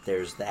there's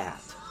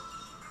that.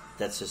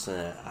 That's just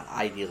an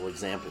ideal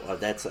example.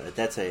 That's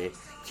a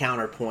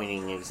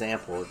counterpointing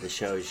example that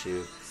shows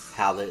you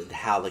how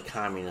the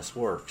communist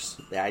works.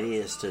 The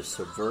idea is to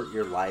subvert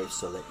your life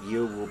so that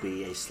you will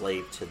be a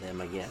slave to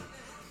them again.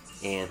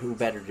 And who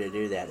better to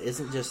do that?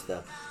 Isn't just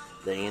the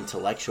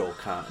intellectual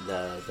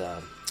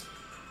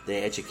the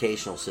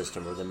educational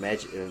system, or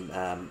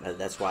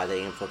that's why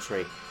they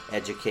infiltrate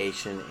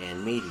education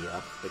and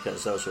media,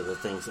 because those are the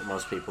things that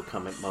most people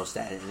come in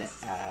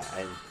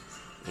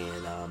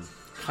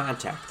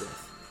contact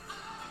with.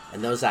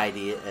 And those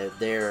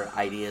their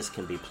ideas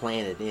can be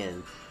planted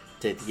in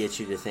to get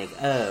you to think,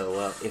 oh,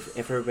 well, if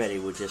everybody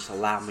would just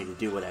allow me to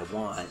do what I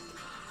want,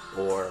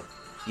 or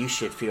you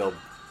should feel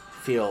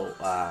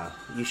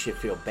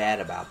bad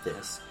about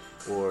this,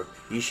 or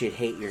you should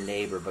hate your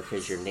neighbor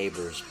because your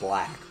neighbor is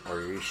black,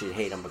 or you should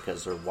hate them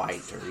because they're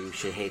white, or you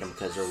should hate them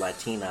because they're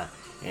Latina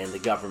and the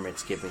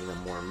government's giving them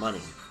more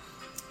money.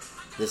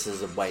 This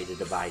is a way to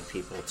divide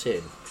people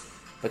too,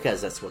 because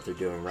that's what they're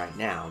doing right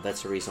now.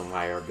 That's the reason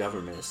why our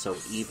government is so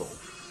evil.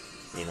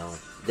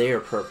 They are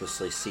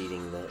purposely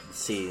seeding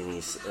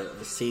these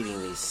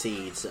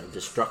seeds of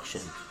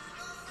destruction.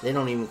 They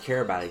don't even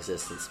care about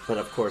existence. But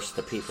of course,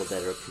 the people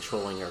that are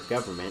controlling our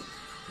government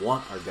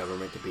want our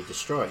government to be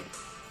destroyed.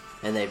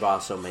 And they've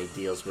also made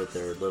deals with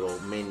their little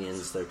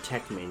minions, their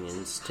tech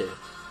minions, too.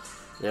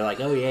 They're like,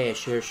 oh yeah,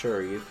 sure,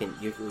 we're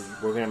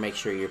going to make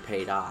sure you're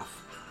paid off.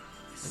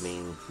 I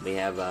mean, we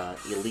have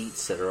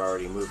elites that are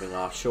already moving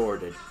offshore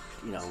to,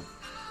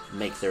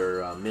 make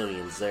their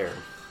millions there.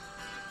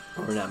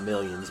 Or not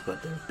millions,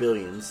 but their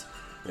billions.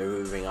 They're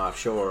moving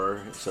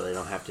offshore so they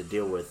don't have to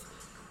deal with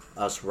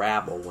us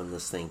rabble when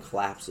this thing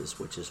collapses,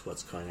 which is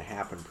what's going to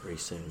happen pretty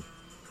soon.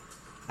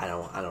 I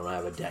don't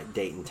have a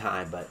date and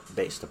time, but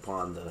based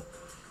upon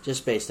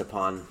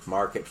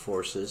market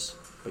forces,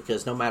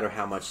 because no matter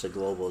how much the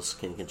globalists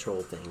can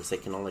control things, they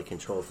can only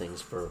control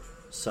things for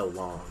so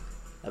long.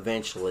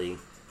 Eventually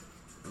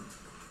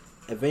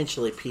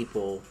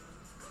people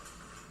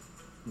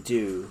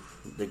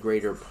the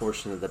greater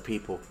portion of the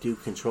people do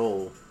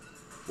control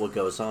what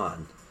goes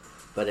on.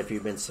 But if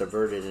you've been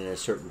subverted in a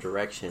certain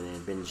direction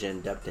and been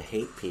ginned up to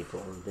hate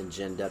people, and been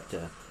ginned up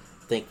to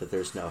think that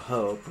there's no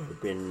hope, or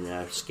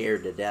been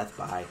scared to death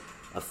by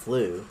a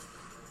flu,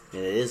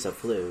 and it is a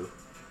flu,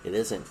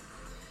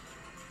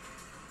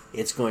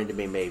 it's going to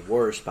be made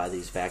worse by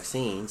these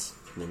vaccines,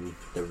 and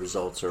the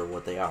results are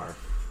what they are.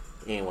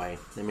 Anyway,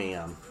 let me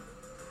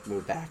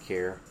move back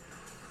here.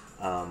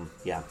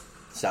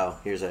 So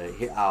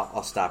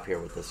I'll stop here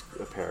with this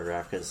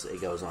paragraph because it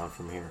goes on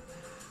from here.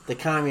 The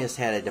communists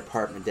had a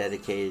department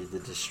dedicated to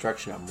the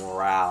destruction of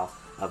morale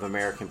of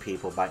American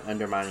people by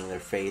undermining their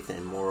faith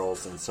in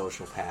morals and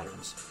social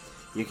patterns.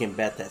 You can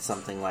bet that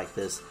something like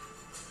this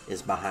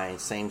is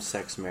behind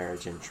same-sex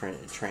marriage and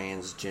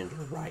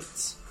transgender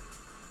rights.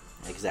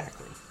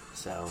 Exactly.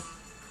 So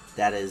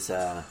that is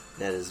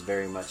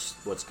very much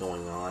what's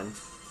going on.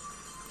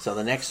 So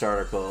the next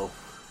article,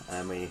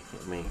 let me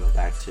go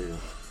back to,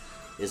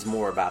 is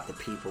more about the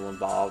people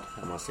involved.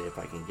 I'm gonna see if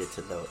I can get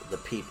to the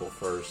people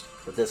first.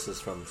 But this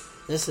is from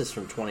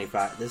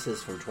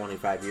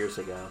 25 years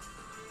ago,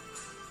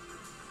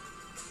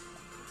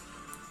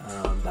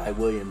 by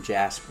William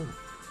Jasper.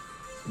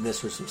 And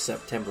this was from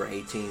September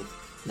 18th,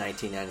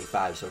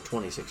 1995, so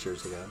 26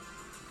 years ago.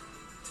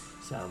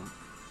 So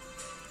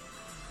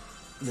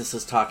this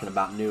is talking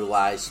about new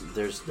lies.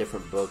 There's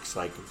different books,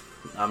 like,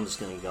 I'm just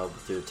going to go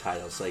through the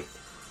titles. Like,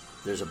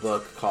 there's a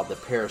book called The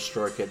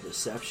Perestroika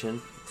Deception,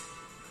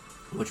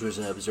 which was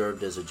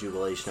observed as a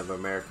jubilation of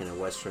American and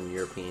Western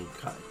European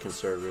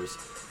conservatives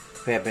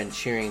who have been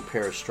cheering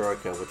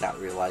perestroika without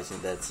realizing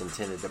that it's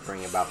intended to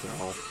bring about their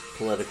own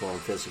political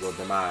and physical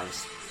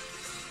demise.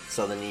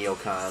 So the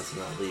neocons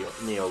and the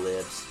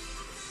neolibs.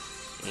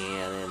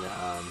 And then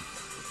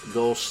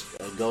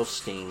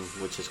Goldstein,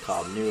 which is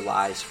called New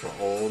Lies for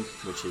Old,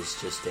 which is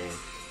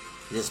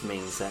this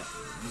means that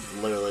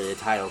literally the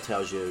title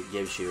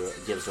gives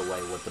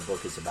away what the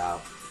book is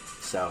about.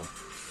 So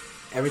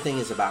everything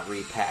is about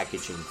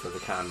repackaging for the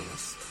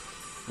communists.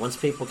 Once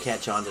people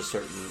catch on to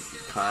certain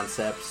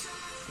concepts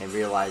and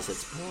realize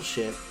it's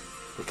bullshit,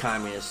 the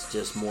communists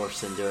just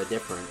morphs into a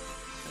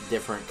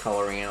different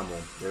color animal.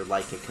 They're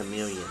like a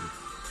chameleon.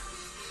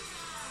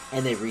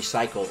 And they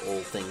recycle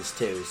old things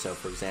too. So,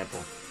 for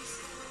example,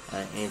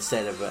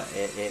 instead of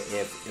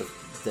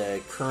if the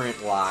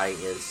current lie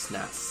is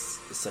not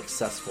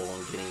successful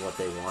in getting what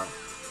they want,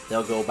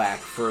 they'll go back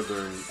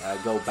further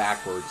and go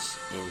backwards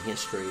in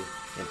history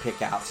and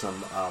pick out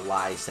some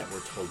lies that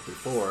were told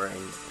before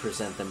and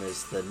present them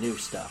as the new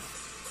stuff.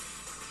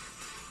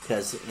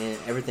 Because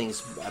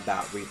everything's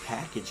about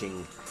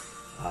repackaging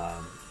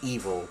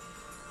evil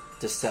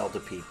to sell to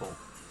people.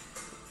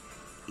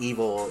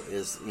 Evil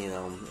is,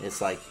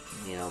 it's like,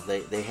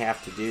 they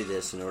have to do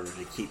this in order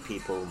to keep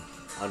people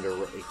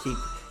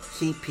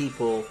keep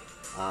people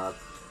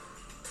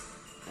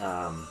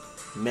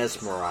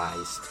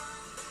mesmerized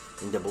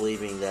into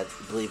believing that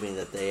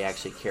they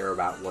actually care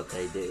about what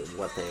they do,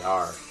 what they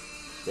are.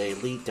 The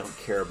elite don't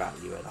care about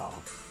you at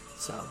all.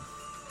 So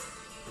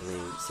let me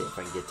see if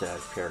I can get to a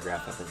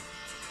paragraph of it.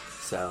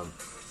 So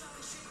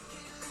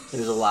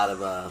there's a lot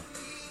of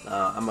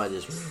I might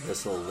just read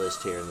this little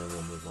list here and then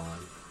we'll move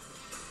on.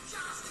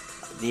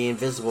 The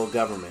invisible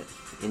government.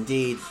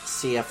 Indeed,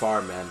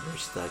 CFR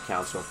members, the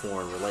Council of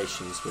Foreign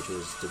Relations, which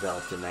was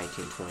developed in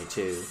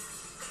 1922,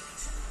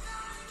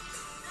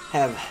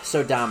 have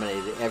so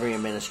dominated every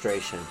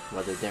administration,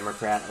 whether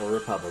Democrat or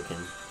Republican,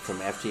 from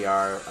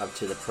FDR up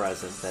to the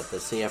present, that the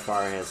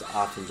CFR has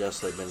often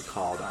justly been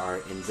called our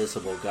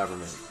invisible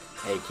government,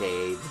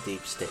 aka the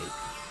deep state.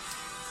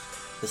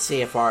 The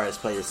CFR has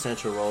played a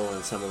central role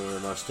in some of the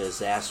most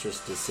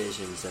disastrous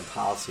decisions and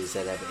policies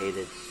that have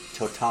aided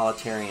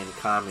totalitarian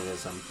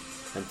communism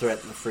and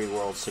threatened free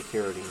world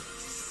security.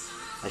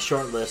 A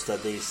short list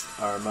of these,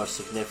 or most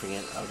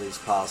significant of these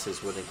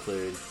policies, would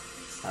include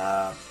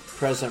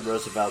President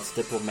Roosevelt's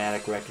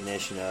diplomatic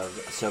recognition of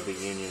the Soviet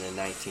Union in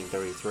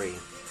 1933,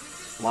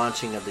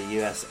 launching of the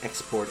U.S.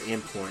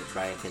 Export-Import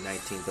Bank in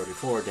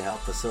 1934 to help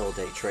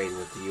facilitate trade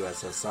with the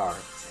USSR.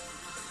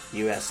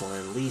 U.S.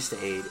 leased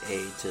aid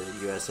to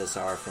the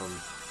USSR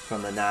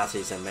from the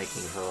Nazis and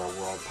making her a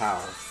world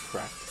power.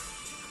 Correct.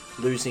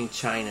 Losing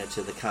China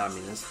to the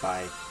communists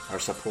by our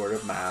support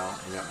of Mao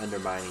and our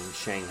undermining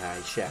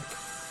Shanghai Shek.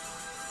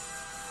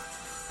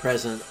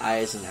 President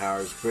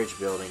Eisenhower's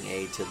bridge-building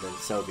aid to the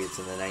Soviets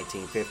in the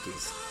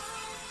 1950s.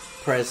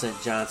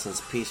 President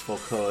Johnson's peaceful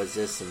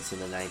coexistence in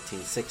the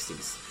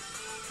 1960s.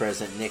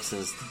 President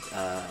Nixon's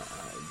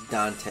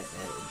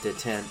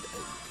detent,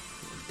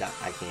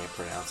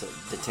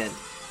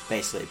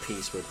 basically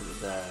peace with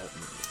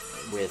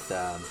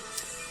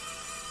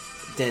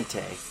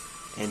Dente,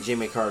 and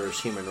Jimmy Carter's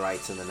human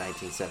rights in the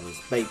 1970s.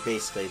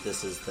 Basically,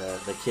 this is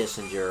the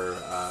Kissinger,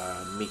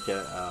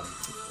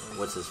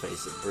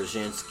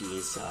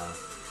 Brzezinski's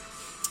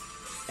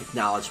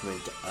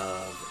acknowledgement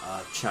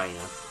of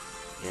China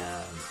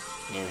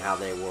and how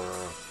they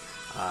were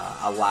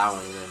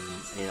allowing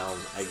them.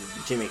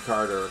 Jimmy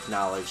Carter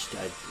acknowledged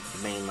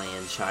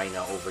mainland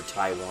China over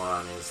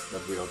Taiwan as the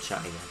real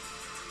China.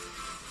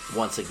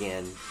 Once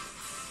again,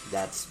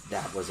 that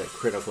was a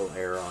critical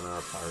error on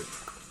our part.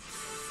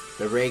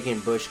 The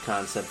Reagan-Bush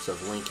concepts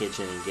of linkage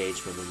and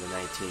engagement in the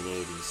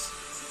 1980s.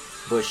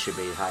 Bush should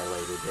be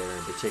highlighted there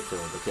in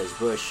particular because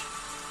Bush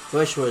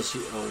was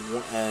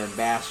an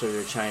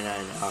ambassador to China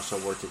and also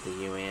worked at the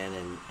UN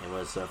and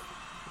was a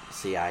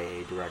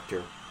CIA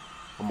director,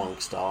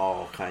 amongst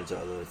all kinds of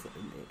other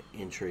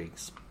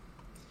intrigues.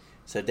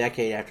 So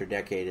decade after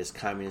decade, as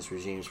communist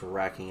regimes were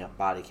racking up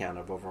body count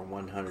of over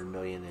 100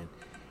 million and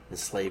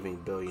enslaving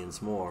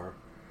billions more,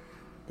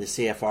 the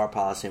CFR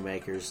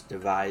policymakers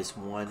devised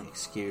one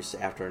excuse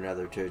after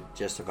another to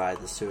justify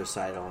the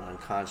suicidal and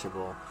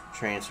unconscionable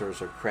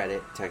transfers of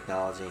credit,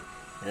 technology,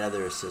 and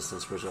other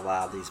assistance which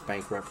allowed these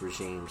bankrupt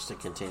regimes to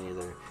continue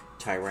their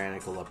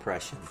tyrannical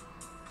oppression.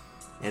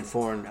 And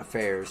Foreign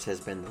Affairs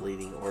has been the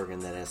leading organ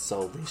that has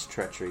sold these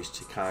treacheries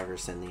to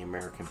Congress and the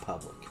American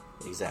public.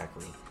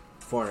 exactly.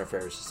 Foreign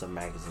Affairs is a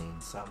magazine,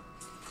 so.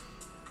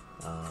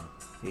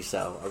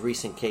 So, a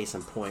recent case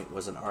in point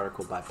was an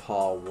article by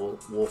Paul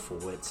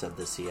Wolfowitz of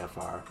the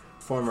CFR,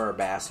 former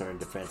ambassador and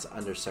defense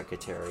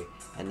undersecretary,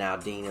 and now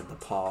dean of the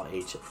Paul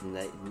H.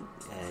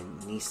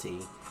 Nisi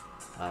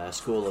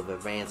School of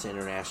Advanced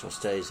International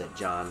Studies at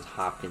Johns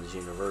Hopkins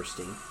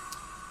University.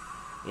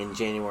 In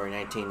January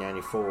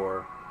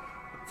 1994,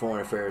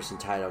 Foreign Affairs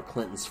entitled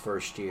Clinton's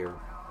First Year.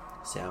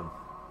 So,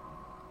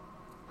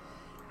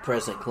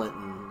 President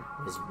Clinton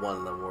was one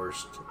of the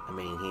worst. I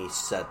mean, he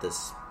set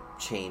this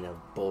chain of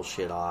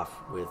bullshit off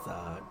with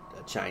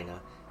China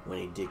when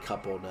he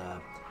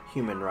decoupled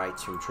human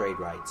rights from trade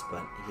rights.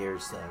 But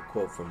here's the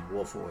quote from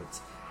Wolfowitz.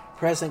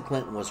 President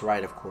Clinton was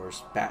right, of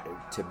course,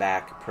 to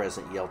back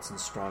President Yeltsin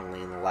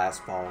strongly in the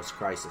last fall's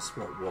crisis,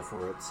 wrote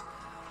Wolfowitz.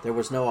 There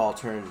was no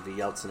alternative to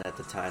Yeltsin at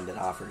the time that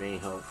offered any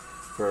hope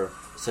for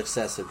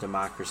successive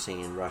democracy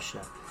in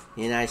Russia.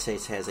 The United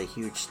States has a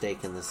huge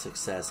stake in the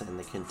success and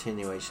the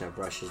continuation of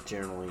Russia's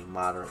generally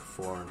moderate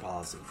foreign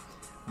policy.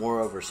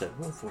 Moreover, said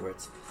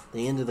Wolfowitz,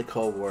 the end of the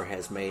Cold War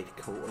has made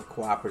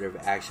cooperative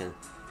action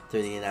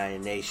through the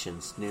United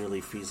Nations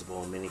newly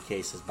feasible in many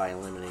cases by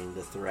eliminating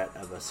the threat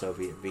of a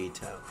Soviet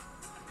veto.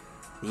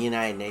 The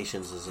United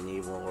Nations is an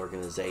evil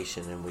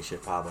organization, and we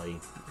should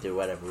probably do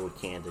whatever we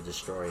can to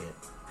destroy it.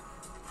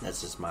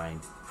 That's just my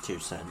 2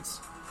 cents.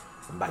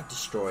 And by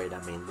destroy it,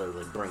 I mean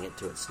literally bring it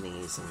to its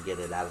knees and get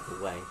it out of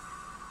the way.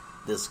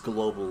 These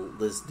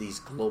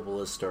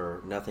globalists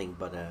are nothing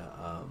but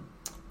a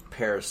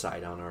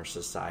parasite on our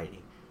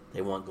society.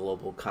 They want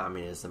global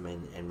communism,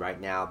 and right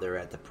now they're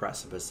at the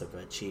precipice of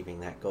achieving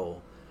that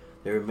goal.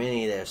 There are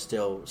many that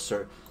still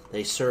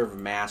serve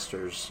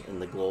masters in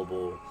the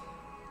global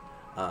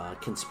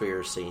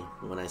conspiracy.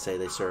 When I say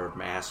they serve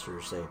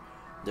masters,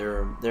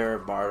 they're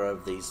part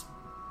of these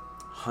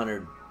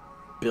 $100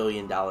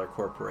 billion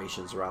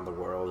corporations around the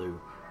world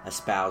who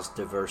espouse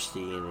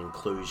diversity and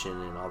inclusion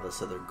and all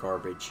this other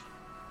garbage.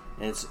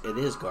 And it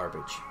is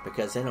garbage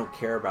because they don't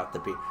care about the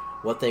people.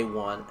 What they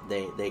want,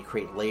 they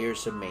create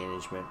layers of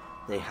management.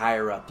 They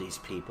hire up these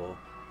people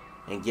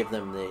and give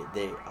them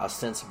the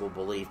ostensible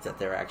belief that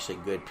they're actually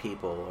good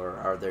people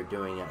or they're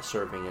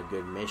serving a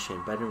good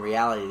mission. But in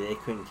reality, they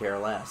couldn't care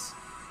less.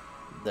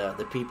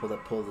 The people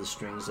that pull the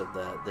strings of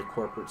the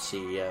corporate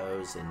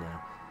CEOs and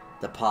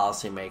the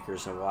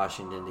policymakers in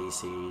Washington,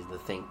 D.C., the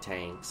think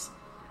tanks,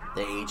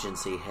 the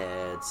agency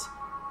heads,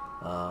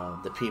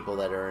 the people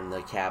that are in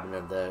the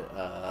cabinet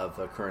of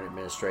the current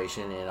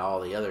administration and all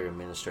the other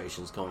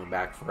administrations going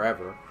back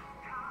forever,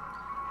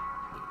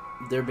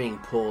 they're being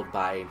pulled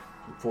by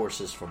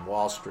forces from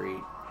Wall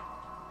Street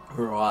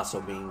who are also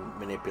being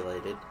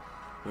manipulated.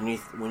 When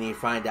you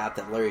find out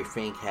that Larry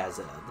Fink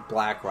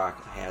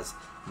BlackRock has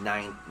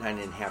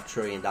 $9.5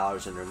 trillion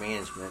under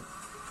management,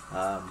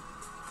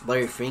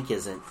 Larry Fink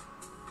isn't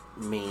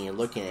me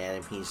looking at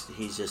him.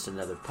 He's just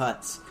another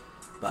putz.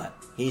 But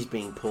he's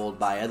being pulled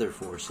by other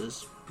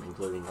forces,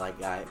 including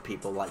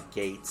people like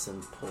Gates,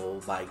 and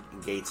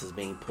Gates is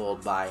being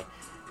pulled by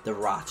the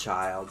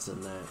Rothschilds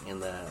and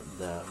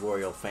the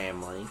royal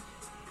family,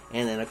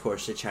 and then of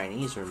course the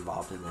Chinese are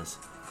involved in this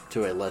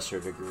to a lesser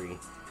degree.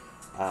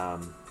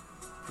 And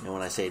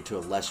when I say to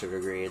a lesser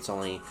degree, it's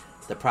only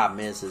the problem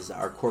is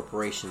our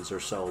corporations are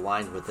so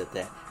aligned with it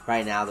that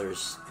right now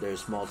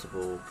there's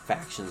multiple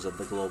factions of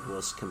the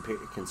globalist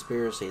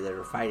conspiracy that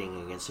are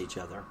fighting against each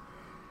other.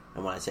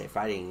 And when I say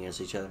fighting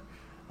against each other,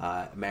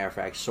 matter of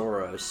fact,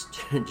 Soros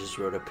just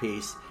wrote a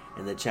piece,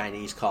 and the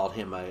Chinese called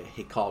him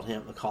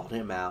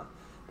out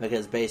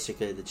because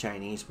basically the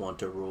Chinese want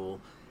to rule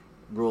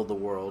the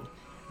world.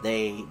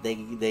 They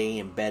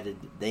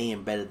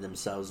embedded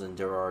themselves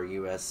into our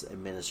U.S.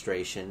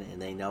 administration,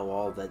 and they know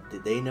all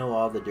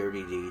the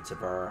dirty deeds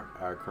of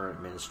our current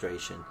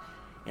administration,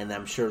 and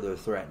I'm sure they're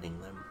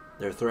threatening them.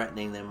 They're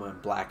threatening them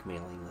and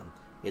blackmailing them.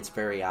 It's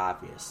very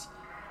obvious.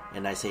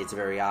 And I say it's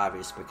very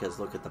obvious because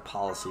look at the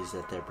policies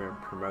that they're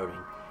promoting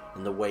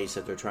and the ways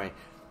that they're trying.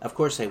 Of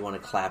course, they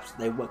want to collapse.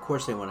 Of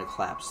course, they want to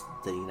collapse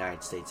the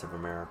United States of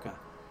America.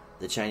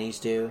 The Chinese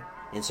do,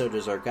 and so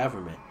does our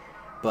government.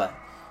 But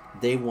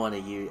they want to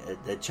use.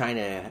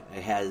 China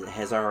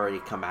has already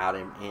come out,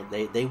 and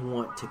they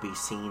want to be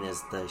seen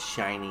as the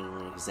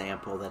shining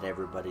example that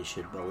everybody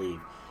should believe.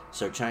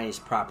 So Chinese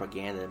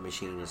propaganda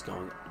machine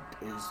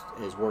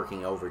is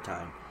working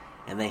overtime.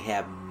 And they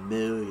have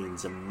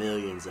millions and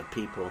millions of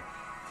people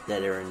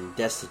that are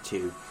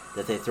destitute,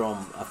 that they throw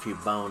them a few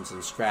bones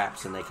and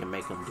scraps and they can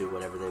make them do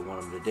whatever they want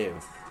them to do.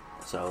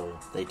 So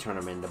they turn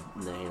them into,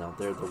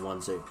 they're the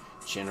ones that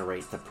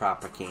generate the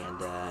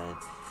propaganda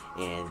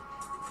and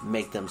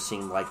make them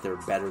seem like they're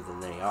better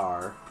than they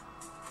are.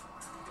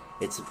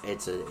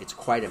 It's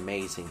quite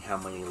amazing how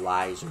many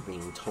lies are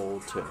being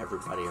told to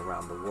everybody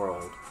around the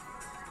world.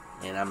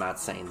 And I'm not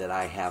saying that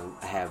I have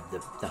the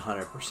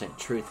 100%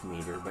 truth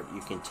meter, but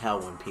you can tell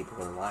when people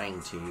are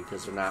lying to you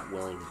because they're not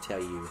willing to tell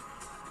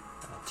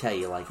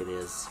you like it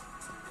is.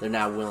 They're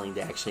not willing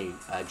to actually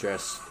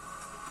address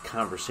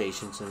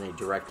conversations in a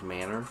direct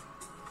manner.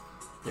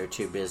 They're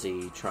too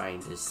busy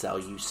trying to sell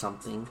you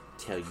something,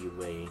 tell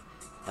you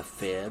a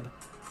fib,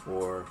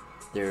 or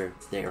they're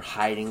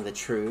hiding the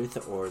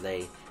truth, or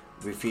they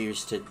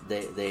refuse to.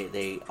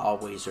 They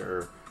always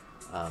are.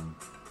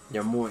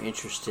 They're more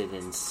interested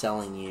in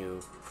selling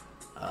you.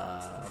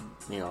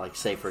 Like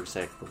say for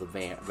example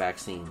the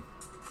vaccine.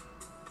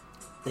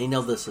 They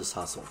know this is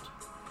hustled.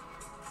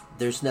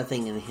 There's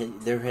nothing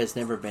there has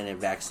never been a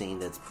vaccine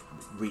that's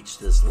reached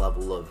this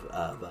level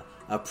of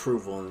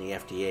approval in the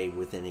FDA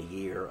within a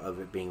year of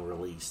it being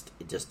released.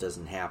 It just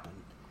doesn't happen.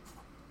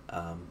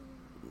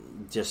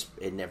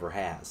 It never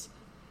has.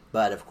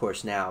 But of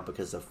course now,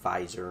 because of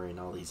Pfizer and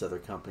all these other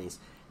companies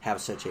have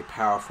such a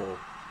powerful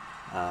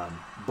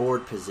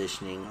board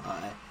positioning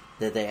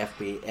that the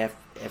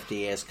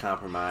FDA is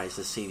compromised,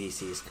 the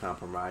CDC is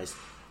compromised.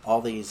 All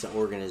these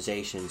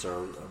organizations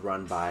are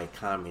run by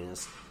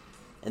communists,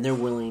 and they're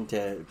willing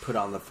to put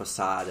on the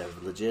facade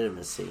of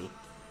legitimacy,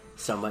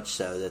 so much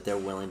so that they're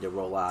willing to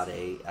roll out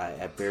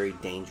a very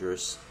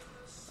dangerous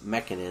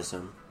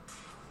mechanism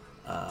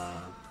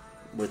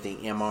with the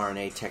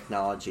mRNA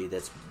technology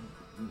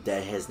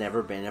that has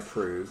never been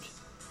approved,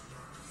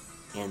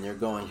 and they're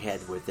going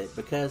ahead with it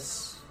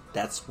because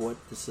that's what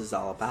this is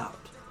all about.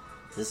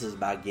 This is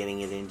about getting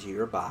it into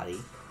your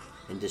body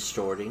and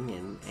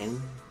distorting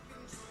and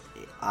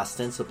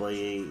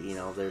ostensibly,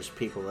 there's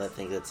people that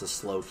think it's a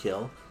slow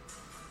kill.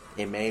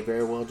 It may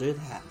very well do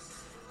that.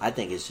 I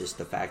think it's just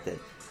the fact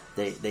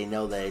that they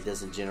know that it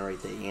doesn't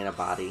generate the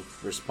antibody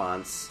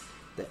response,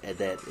 that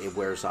it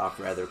wears off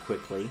rather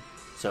quickly.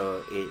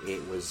 So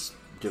it was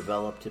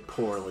developed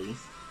poorly.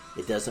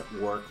 It doesn't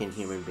work in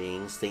human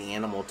beings. The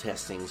animal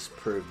testings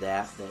prove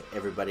that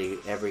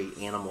every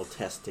animal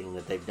testing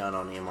that they've done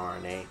on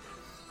mRNA,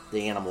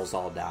 the animals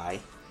all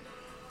die.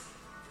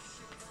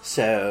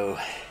 So,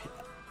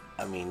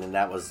 and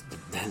that was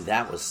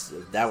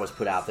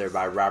put out there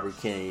by Robert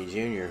Kennedy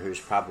Jr.,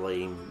 who's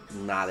probably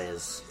not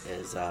as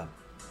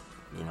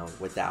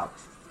without,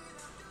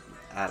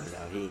 I don't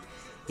know,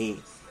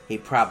 he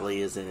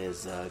probably isn't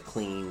as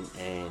clean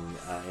and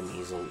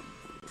he's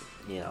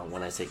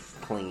when I say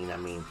clean, I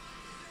mean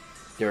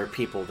there are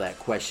people that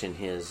question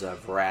his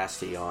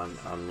veracity on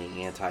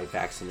the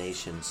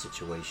anti-vaccination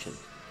situation.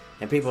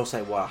 And people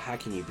say, well, how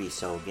can you be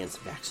so against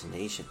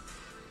vaccination?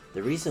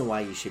 The reason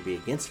why you should be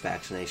against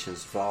vaccinations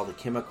is for all the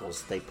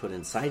chemicals they put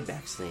inside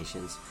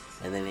vaccinations,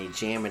 and then they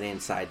jam it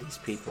inside these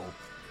people.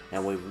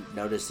 And we've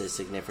noticed a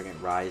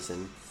significant rise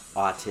in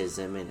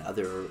autism and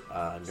other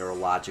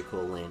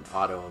neurological and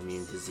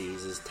autoimmune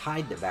diseases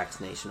tied to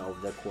vaccination over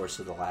the course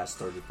of the last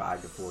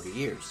 35 to 40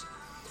 years.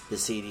 The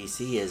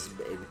CDC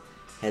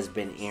has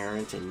been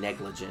errant and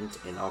negligent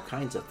in all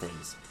kinds of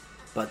things.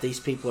 But these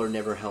people are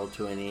never held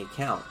to any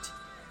account.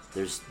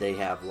 They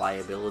have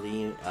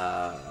liability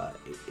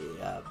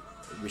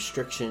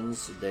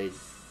restrictions.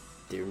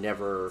 They're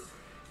never.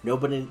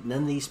 None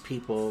of these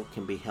people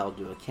can be held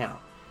to account.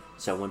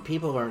 So when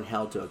people aren't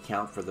held to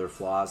account for their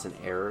flaws and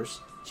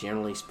errors,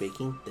 generally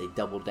speaking, they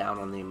double down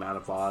on the amount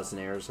of flaws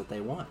and errors that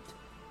they want.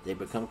 They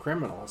become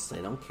criminals.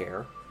 They don't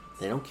care.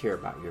 They don't care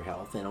about your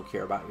health. They don't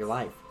care about your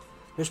life.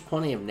 There's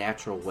plenty of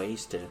natural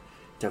ways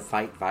to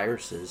fight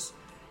viruses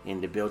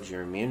and to build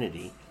your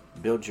immunity,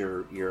 build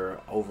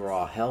your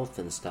overall health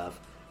and stuff,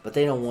 but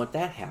they don't want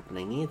that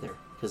happening either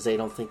because they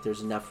don't think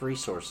there's enough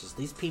resources.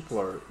 These people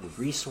are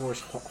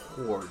resource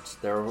hoards.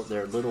 They're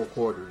little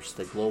hoarders.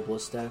 The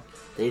globalists stuff,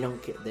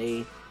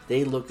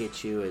 they look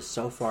at you as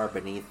so far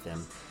beneath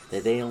them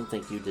that they don't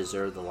think you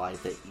deserve the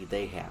life that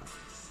they have.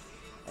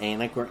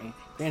 And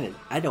granted,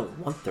 I don't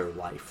want their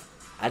life.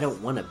 I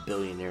don't want a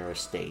billionaire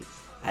estate.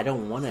 I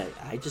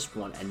just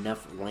want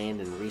enough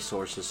land and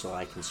resources so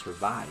I can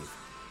survive.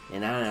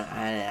 And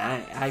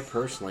I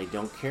personally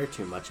don't care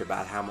too much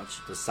about how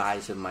much the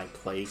size of my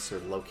place or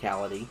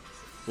locality.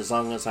 As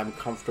long as I'm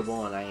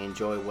comfortable and I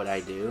enjoy what I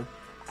do,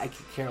 I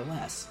could care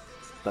less.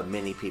 But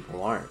many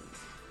people aren't.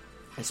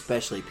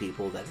 Especially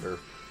people that are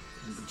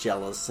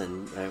jealous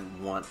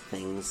and want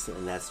things,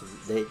 and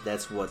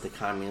that's what the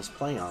communists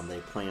play on. They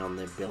play on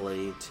the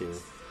ability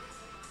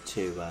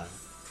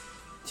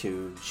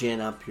to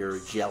gin up your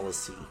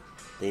jealousy.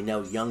 They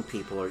know young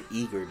people are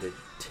eager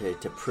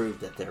to prove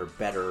that they're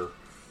better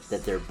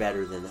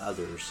than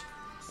others,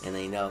 and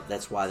they know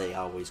that's why they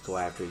always go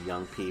after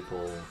young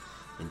people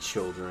and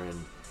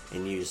children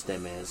and use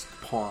them as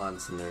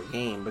pawns in their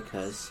game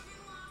because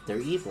they're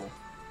evil.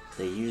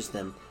 They use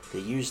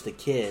the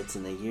kids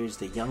and they use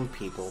the young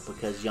people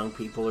because young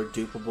people are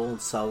dupable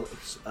and so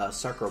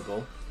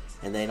suckerable,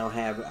 and they don't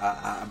have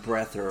a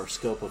breadth or a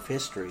scope of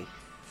history.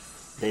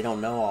 They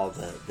don't know all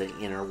the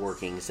inner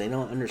workings. They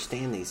don't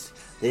understand these.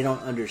 They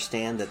don't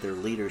understand that their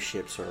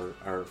leaderships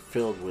are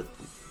filled with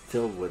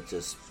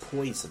just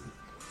poison.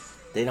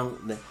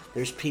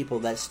 There's people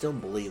that still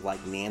believe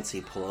like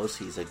Nancy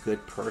Pelosi is a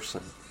good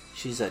person.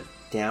 She's a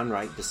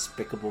downright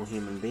despicable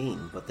human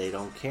being, but they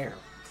don't care.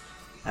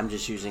 I'm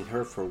just using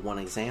her for one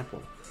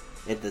example.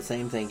 The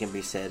same thing can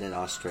be said in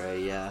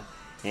Australia,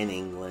 in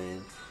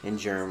England, in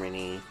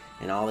Germany,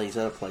 and all these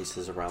other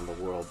places around the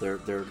world. They're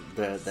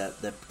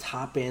the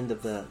top end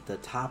of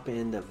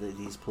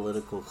these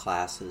political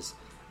classes,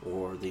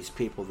 or these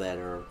people that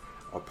are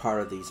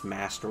part of these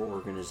master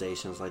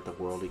organizations like the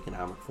World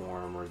Economic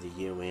Forum or the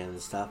UN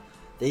and stuff.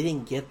 They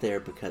didn't get there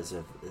because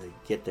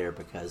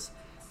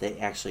they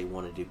actually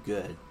want to do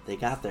good. They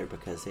got there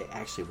because they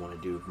actually want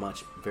to do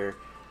very,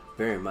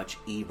 very much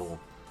evil,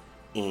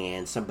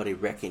 and somebody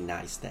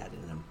recognized that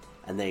in them,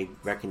 and they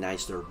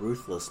recognized their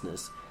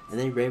ruthlessness, and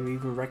they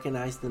even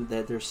recognized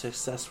their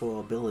successful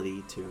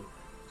ability to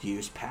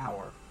use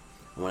power.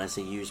 And when I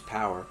say use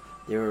power,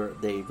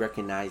 they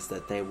recognized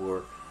that they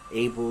were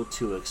able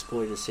to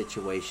exploit a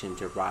situation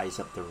to rise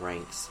up the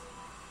ranks,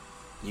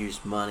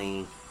 use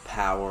money,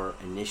 power,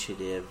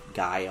 initiative,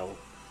 guile,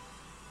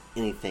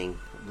 anything.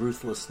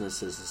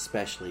 Ruthlessness is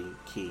especially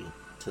key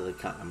to the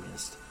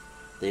communist.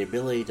 The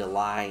ability to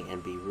lie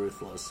and be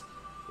ruthless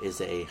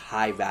is a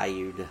high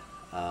valued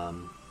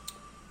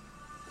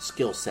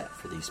skill set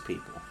for these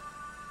people.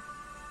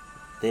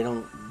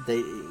 Being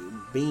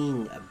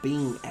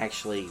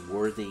actually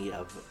worthy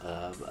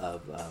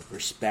of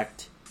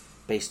respect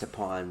based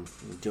upon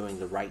doing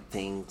the right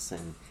things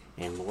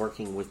and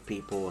working with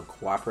people and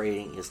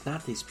cooperating is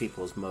not these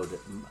people's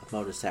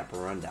modus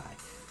operandi.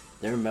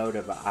 Their mode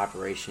of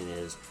operation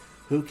is,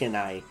 who can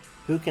I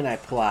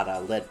pull out a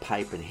lead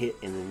pipe and hit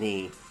in the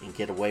knee and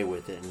get away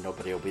with it and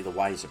nobody will be the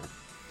wiser?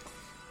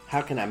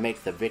 How can I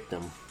make the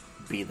victim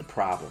be the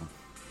problem?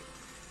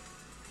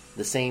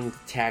 The same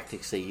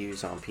tactics they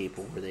use on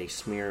people where they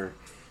smear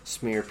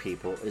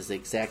people is the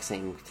exact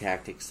same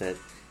tactics that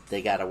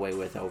they got away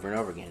with over and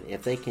over again.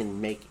 If they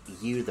can make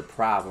you the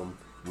problem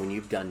when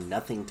you've done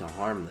nothing to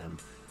harm them,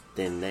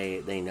 then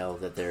they know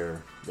that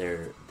they're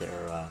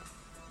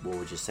what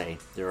would you say?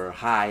 They are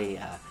highly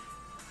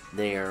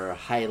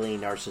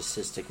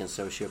narcissistic and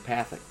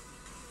sociopathic.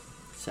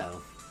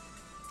 So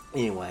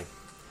anyway,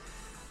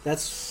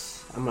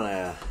 I'm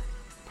gonna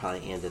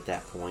probably end at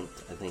that point.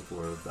 I think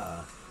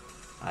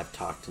I've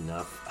talked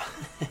enough,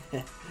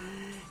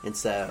 and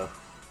so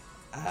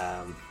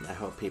I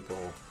hope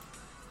people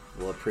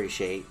will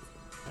appreciate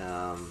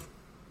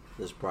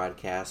this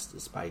broadcast,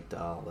 despite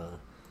all the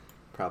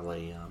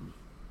probably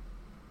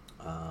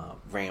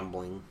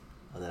rambling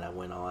that I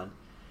went on.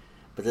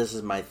 But this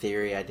is my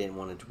theory. I didn't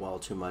want to dwell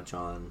too much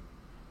on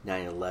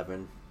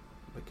 9/11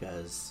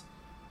 because,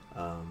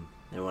 and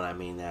when I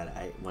mean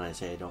that, when I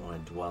say I don't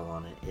want to dwell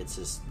on it, it's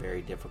just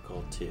very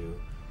difficult to.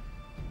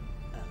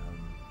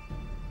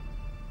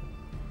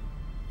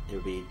 It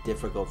would be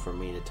difficult for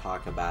me to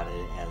talk about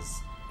it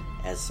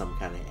as some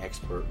kind of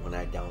expert when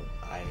I don't.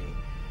 I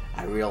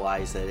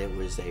realized that it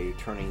was a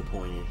turning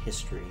point in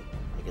history.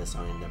 I guess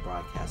I'm going to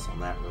broadcast on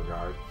that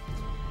regard.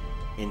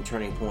 In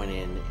turning point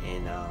in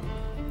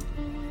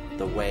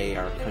the way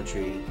our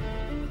country,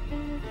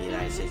 the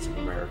United States of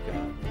America,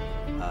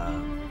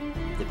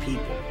 the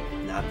people,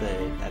 not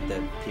the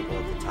people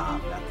at the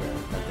top, not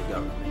the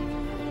government,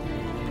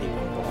 the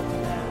people involved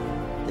in that,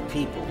 the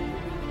people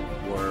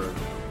were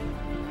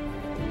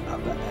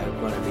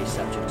going to be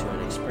subject to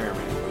an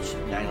experiment, which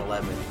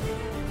 9/11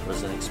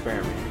 was an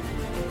experiment,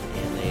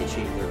 and they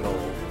achieved their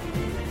goal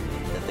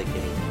that they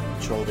could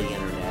control the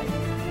internet,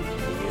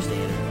 they use the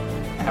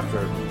internet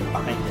after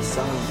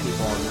selling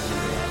people on the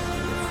internet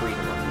and the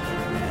freedom of the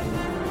internet.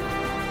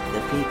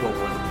 The people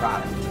were the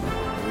product.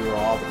 We were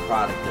all the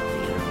product of the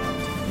internet.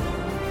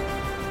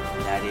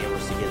 The idea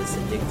was to get us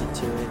addicted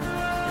to it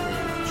and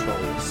then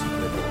control us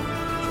with it.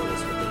 Control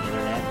us with the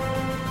internet,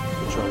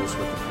 control us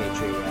with the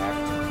Patriot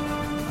Act,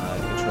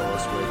 control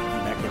us with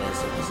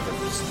mechanisms that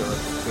stir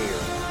fear.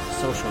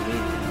 Social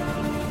media,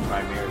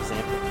 primary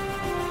example.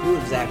 Who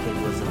exactly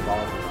was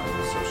involved in all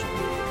the social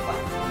media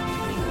platforms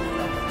being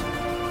developed?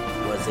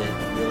 Was it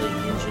really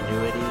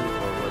ingenuity,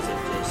 or was it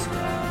just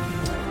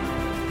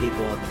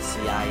people at the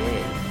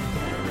CIA?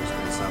 There's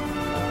been some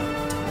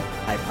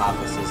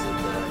hypothesis that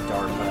the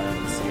DARPA and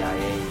the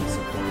CIA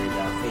supported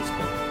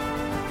Facebook,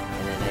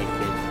 and then they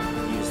could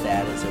use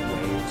that as a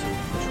way to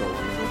control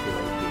and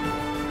manipulate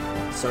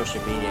people.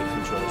 Social media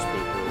controls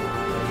people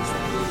in ways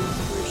that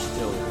we're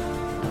still,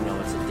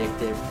 it's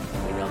addictive.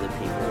 We know that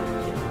people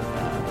get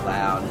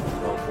loud and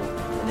vocal,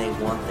 and they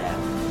want that.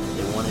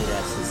 They wanted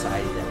a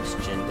society that was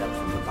ginned up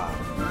from the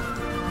bottom.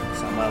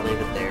 So I'm going to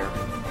leave it there.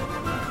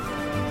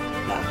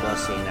 God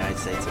bless the United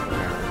States of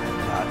America.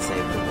 God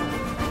save the world.